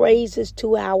sing praises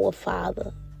to our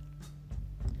Father.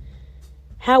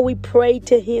 How we pray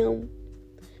to him.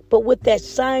 But with that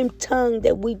same tongue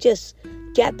that we just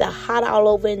got the hot all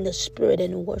over in the spirit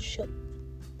and worship.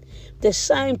 The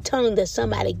same tongue that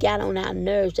somebody got on our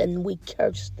nerves and we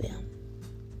cursed them.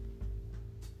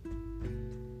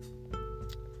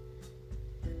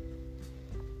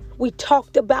 We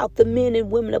talked about the men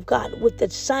and women of God with the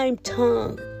same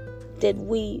tongue that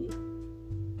we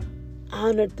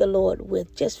honored the Lord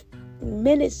with, just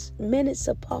minutes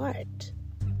apart.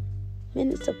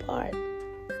 Minutes apart.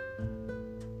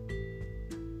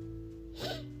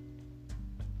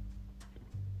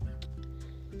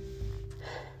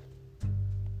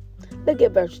 Look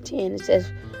at verse 10. It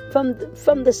says,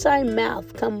 from the same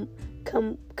mouth come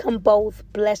both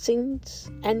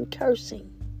blessings and cursing.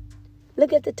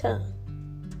 Look at the tongue.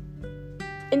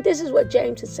 And this is what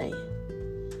James is saying.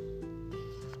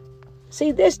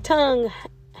 See, this tongue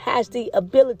has the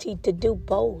ability to do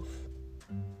both.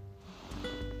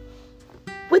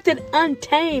 With it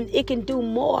untamed, it can do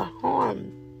more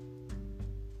harm.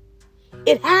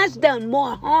 It has done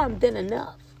more harm than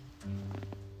enough.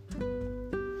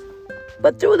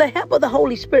 But through the help of the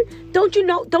Holy Spirit, don't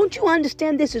you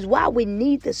understand this is why we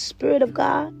need the Spirit of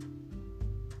God?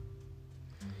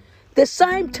 The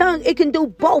same tongue, it can do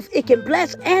both. It can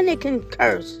bless and it can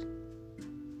curse.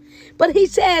 But he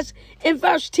says in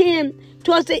verse 10,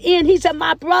 towards the end, he said,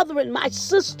 my brethren, my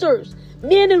sisters,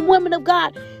 men and women of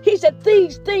God, he said,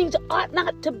 these things ought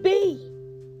not to be.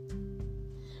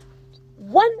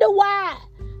 Wonder why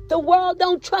the world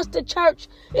don't trust the church?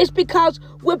 It's because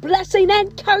we're blessing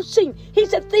and cursing. He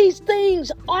said, these things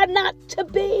are not to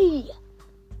be.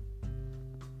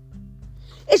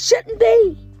 It shouldn't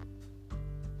be.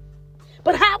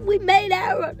 But have we made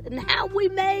error and have we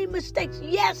made mistakes?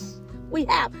 Yes, we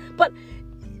have. But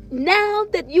now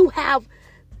that you have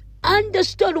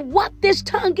understood what this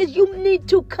tongue is, we need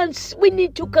to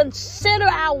consider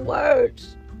our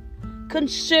words,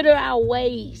 consider our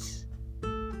ways.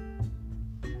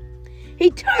 He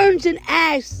turns and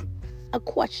asks a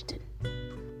question.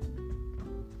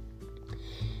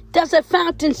 Does a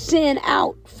fountain send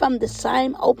out from the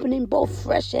same opening both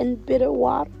fresh and bitter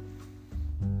water?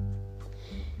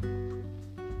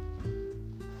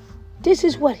 This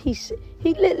is what he said.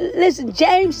 Listen,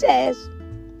 James says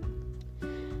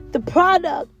the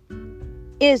product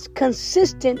is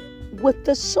consistent with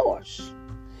the source.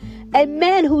 A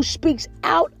man who speaks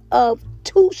out of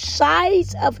two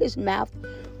sides of his mouth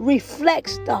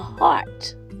reflects the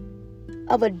heart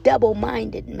of a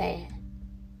double-minded man.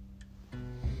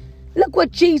 Look what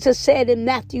Jesus said in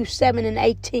Matthew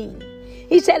 7:18.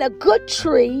 He said, a good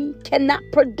tree cannot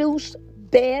produce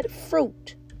bad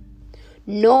fruit,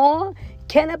 nor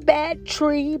can a bad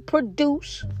tree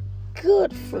produce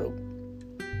good fruit.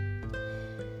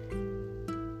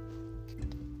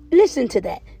 Listen to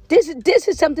that. This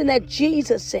is something that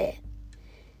Jesus said.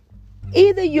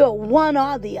 Either you're one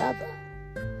or the other.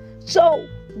 So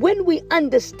when we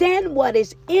understand what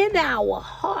is in our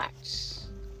hearts,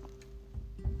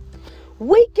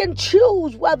 we can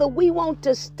choose whether we want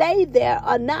to stay there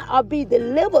or not, or be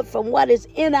delivered from what is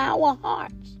in our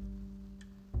hearts.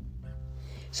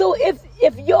 So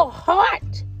if your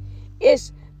heart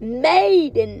is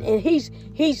made and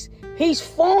he's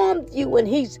formed you and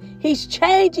he's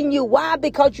changing you, why?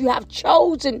 Because you have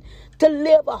chosen to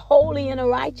live a holy and a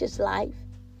righteous life.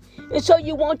 And so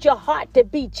you want your heart to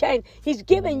be changed. He's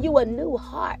giving you a new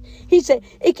heart. He said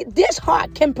this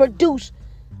heart can produce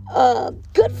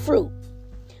good fruit.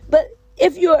 But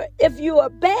if you're a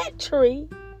bad tree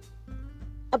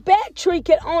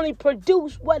can only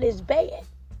produce what is bad.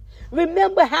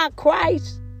 Remember how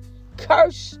Christ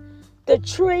cursed the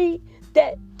tree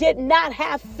that did not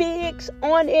have figs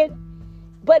on it,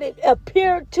 but it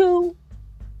appeared to?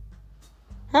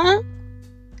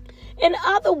 In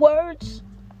other words,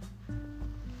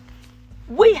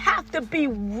 we have to be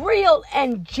real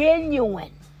and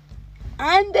genuine,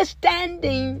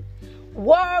 understanding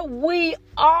where we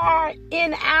are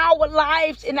in our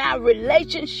lives, in our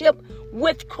relationship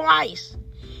with Christ.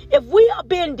 If we are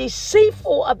being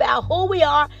deceitful about who we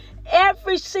are,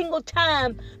 every single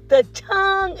time, the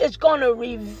tongue is going to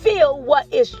reveal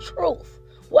what is truth,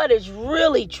 what is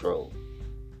really true.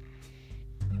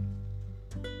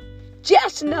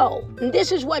 Just know, and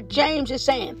this is what James is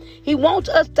saying. He wants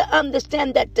us to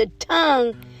understand that the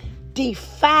tongue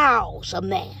defiles a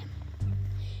man.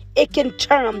 It can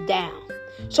turn him down.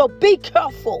 So be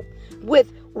careful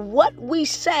with what we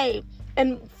say.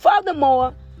 And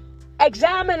furthermore,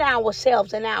 examine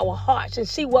ourselves and our hearts and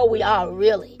see where we are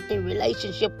really in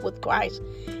relationship with Christ,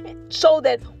 so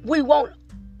that we won't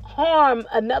harm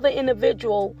another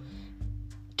individual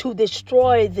to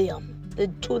destroy them,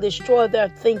 to destroy their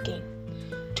thinking,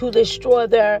 to destroy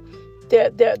their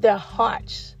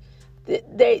hearts,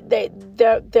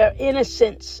 their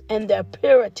innocence and their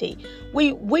purity.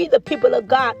 We the people of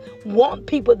God want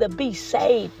people to be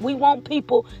saved. We want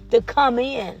people to come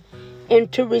in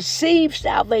and to receive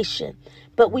salvation.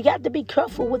 But we got to be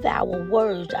careful with our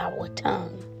words, our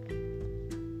tongue.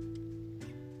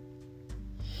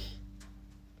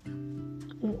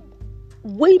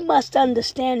 We must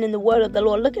understand in the word of the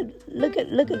Lord. Look at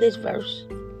this verse.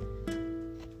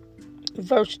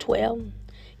 Verse 12.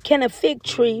 Can a fig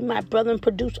tree, my brethren,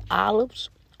 produce olives,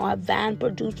 or a vine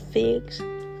produce figs?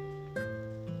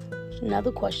 It's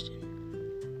another question.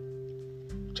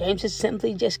 James is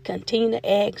simply just continue to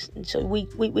ask, so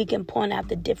we can point out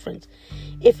the difference.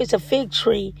 If it's a fig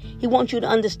tree, he wants you to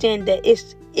understand that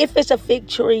if it's a fig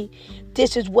tree,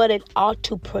 this is what it ought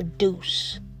to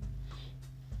produce.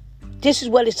 This is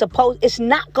what it's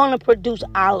not going to produce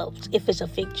olives if it's a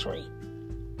fig tree.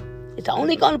 It's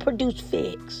only going to produce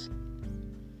figs.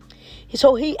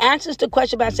 So he answers the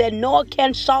question by saying, nor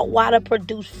can salt water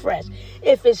produce fresh.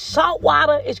 If it's salt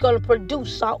water, it's going to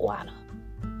produce salt water.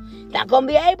 Not going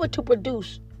to be able to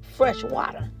produce fresh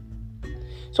water.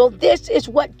 So this is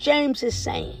what James is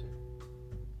saying.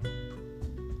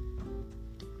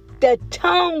 The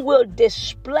tongue will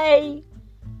display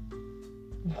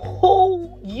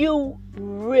who you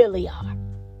really are.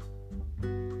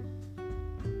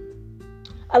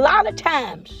 A lot of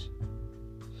times,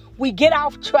 we get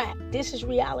off track. This is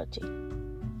reality.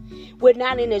 We're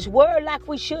not in his word like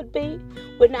we should be.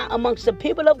 We're not amongst the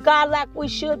people of God like we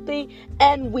should be.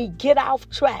 And we get off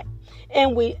track.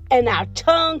 And our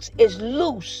tongues is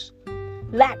loose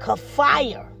like a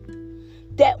fire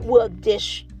that will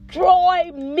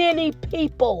destroy many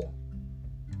people.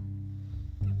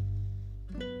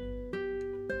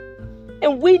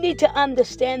 And we need to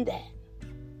understand that.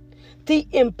 The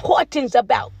importance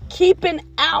about keeping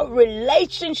our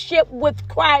relationship with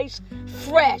Christ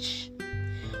fresh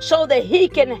so that he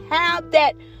can have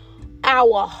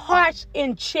our hearts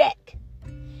in check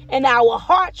and our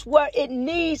hearts where it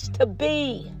needs to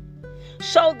be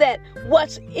so that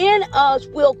what's in us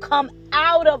will come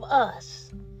out of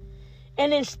us.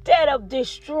 And instead of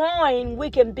destroying,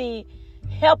 we can be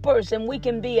helpers and we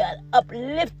can be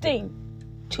uplifting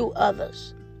to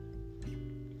others.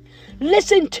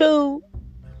 Listen to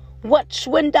what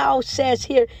Swindoll says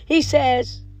here. He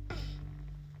says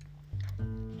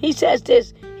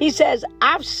this. He says,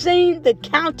 I've seen the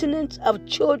countenance of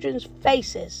children's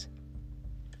faces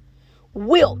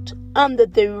wilt under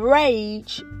the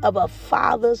rage of a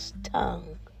father's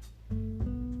tongue.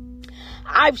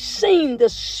 I've seen the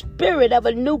spirit of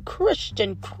a new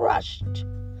Christian crushed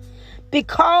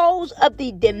because of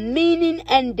the demeaning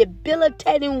and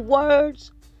debilitating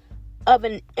words of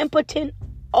an impotent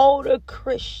older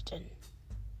Christian.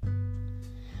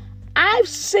 I've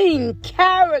seen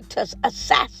characters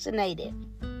assassinated,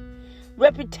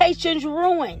 reputations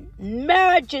ruined,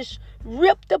 marriages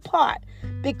ripped apart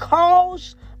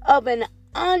because of an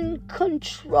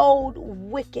uncontrolled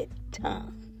wicked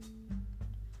tongue.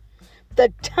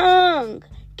 The tongue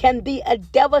can be a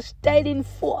devastating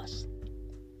force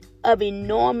of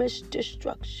enormous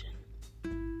destruction.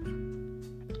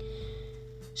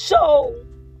 So,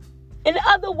 in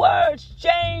other words,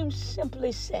 James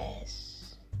simply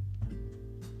says,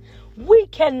 we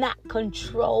cannot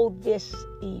control this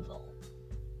evil,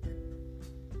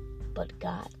 but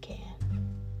God can.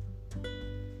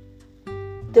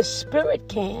 The Spirit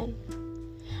can.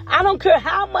 I don't care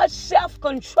how much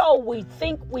self-control we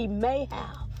think we may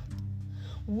have.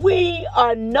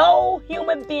 No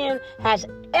human being has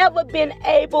ever been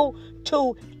able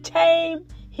to tame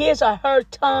his or her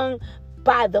tongue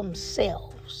by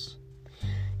themselves.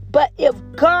 But if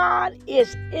God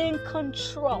is in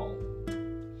control,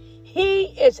 he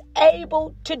is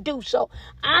able to do so.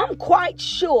 I'm quite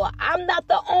sure I'm not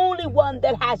the only one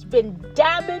that has been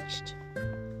damaged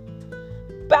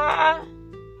by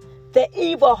the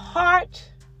evil heart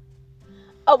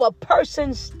of a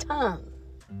person's tongue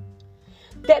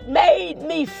that made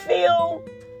me feel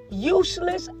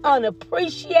useless,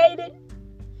 unappreciated,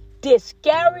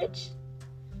 discouraged.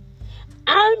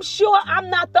 I'm sure I'm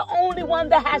not the only one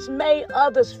that has made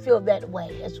others feel that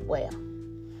way as well.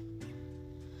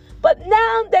 But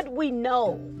now that we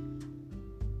know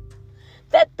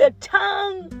that the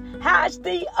tongue has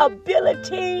the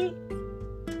ability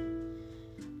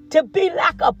to be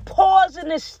like a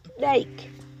poisonous snake,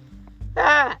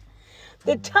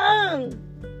 the tongue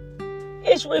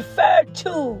is referred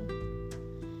to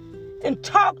and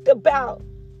talked about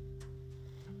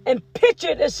and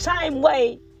pictured the same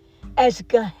way as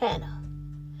Gehenna,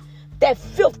 that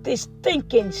filthy,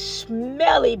 stinking,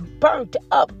 smelly, burnt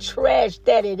up trash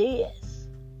that it is.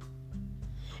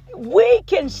 we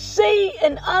can see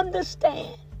and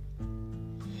understand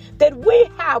that we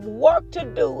have work to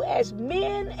do as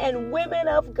men and women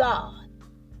of God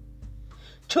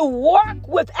to work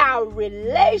with our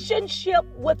relationship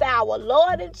with our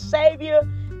Lord and Savior,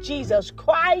 Jesus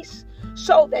Christ,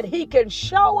 so that he can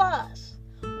show us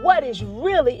what is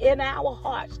really in our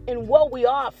hearts and what we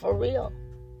are for real.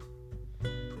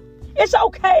 It's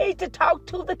okay to talk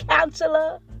to the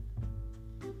counselor,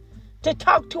 to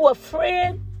talk to a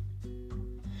friend,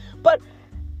 but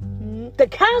the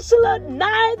counselor,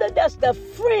 neither does the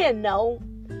friend know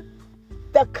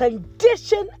the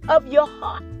condition of your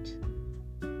heart.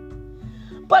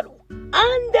 But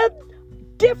under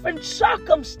different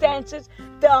circumstances,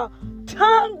 the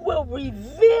tongue will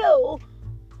reveal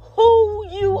who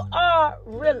you are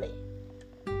really.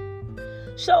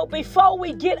 So before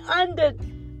we get under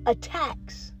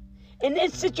attacks and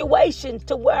in situations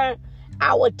to where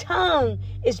our tongue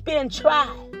is being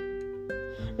tried,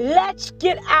 let's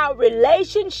get our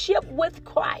relationship with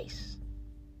Christ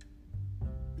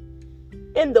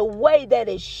in the way that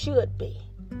it should be.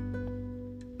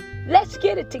 Let's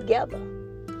get it together.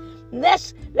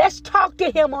 Let's talk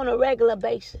to him on a regular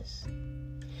basis.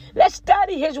 Let's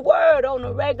study his word on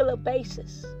a regular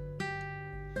basis.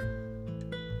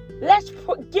 Let's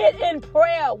get in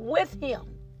prayer with him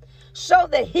so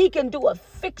that he can do a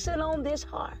fixing on this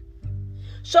heart.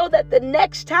 So that the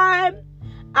next time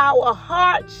our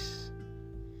hearts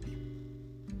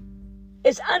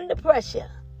is under pressure,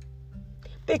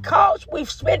 because we've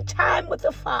spent time with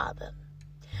the Father,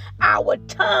 our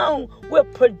tongue will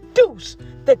produce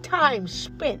the time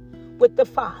spent with the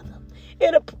Father.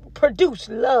 It'll produce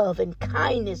love and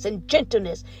kindness and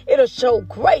gentleness. It'll show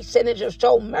grace and it'll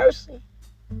show mercy.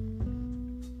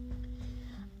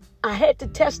 I had to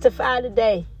testify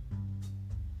today.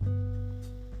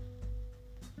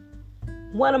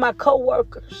 One of my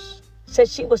co-workers said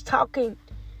she was talking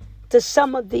to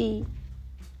some of the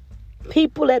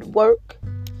people at work,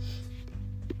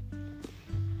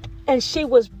 and she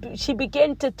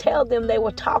began to tell them they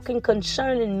were talking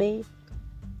concerning me,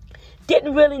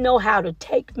 didn't really know how to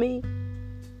take me,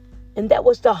 and that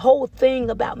was the whole thing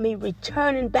about me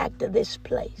returning back to this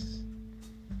place.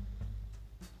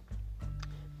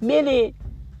 Many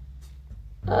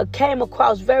came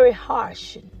across very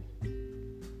harsh and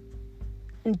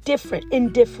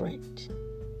indifferent,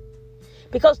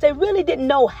 because they really didn't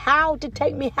know how to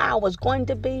take me, how I was going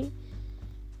to be.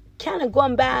 Kind of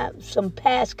going by some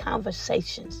past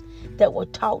conversations that were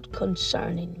taught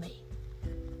concerning me.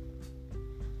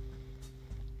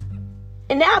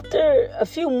 And after a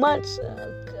few months,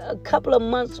 a couple of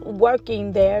months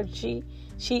working there, she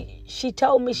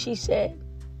told me, she said,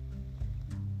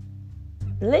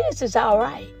 Liz is all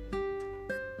right.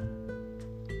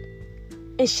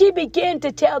 And she began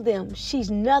to tell them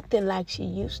she's nothing like she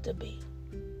used to be.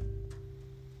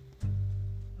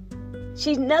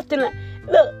 She's nothing like...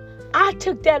 Look, I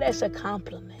took that as a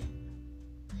compliment.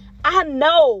 I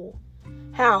know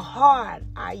how hard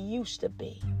I used to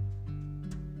be.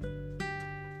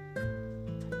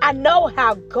 I know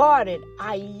how guarded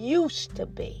I used to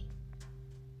be.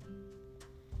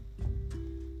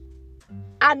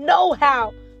 I know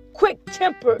how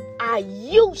quick-tempered I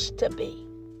used to be.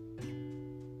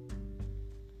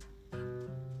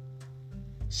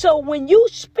 So when you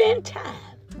spend time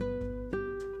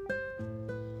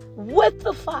with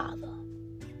the Father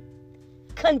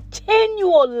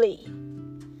continually,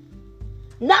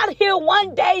 not here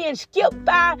one day and skip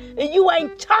by and you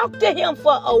ain't talked to him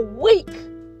for a week,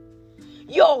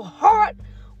 your heart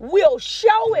will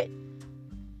show it.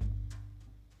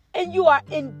 And you are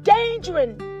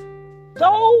endangering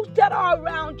those that are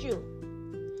around you.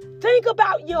 Think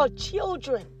about your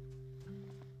children.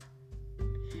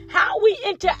 How we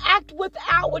interact with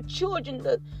our children,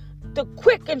 the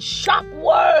quick and sharp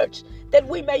words that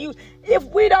we may use. If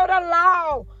we don't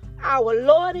allow our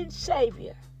Lord and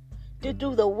Savior to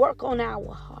do the work on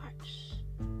our hearts.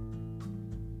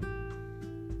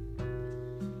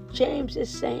 James is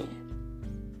saying,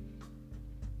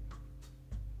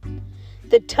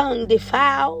 the tongue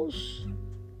defiles,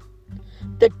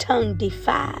 the tongue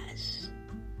defies,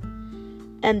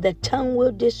 and the tongue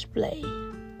will display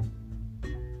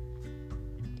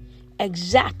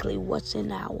exactly what's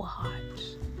in our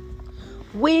hearts.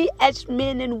 We as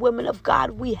men and women of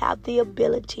God, we have the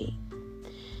ability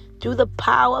through the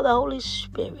power of the Holy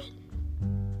Spirit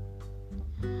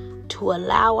to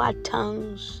allow our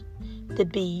tongues to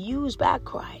be used by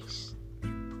Christ,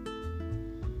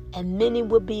 and many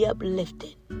will be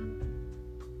uplifted,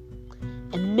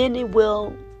 and many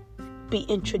will be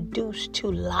introduced to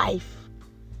life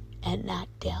and not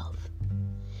death.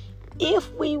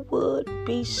 if we would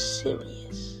be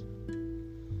serious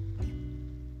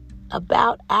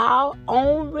about our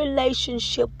own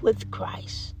relationship with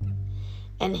Christ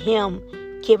and Him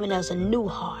giving us a new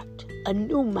heart, a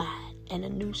new mind, and a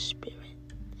new spirit,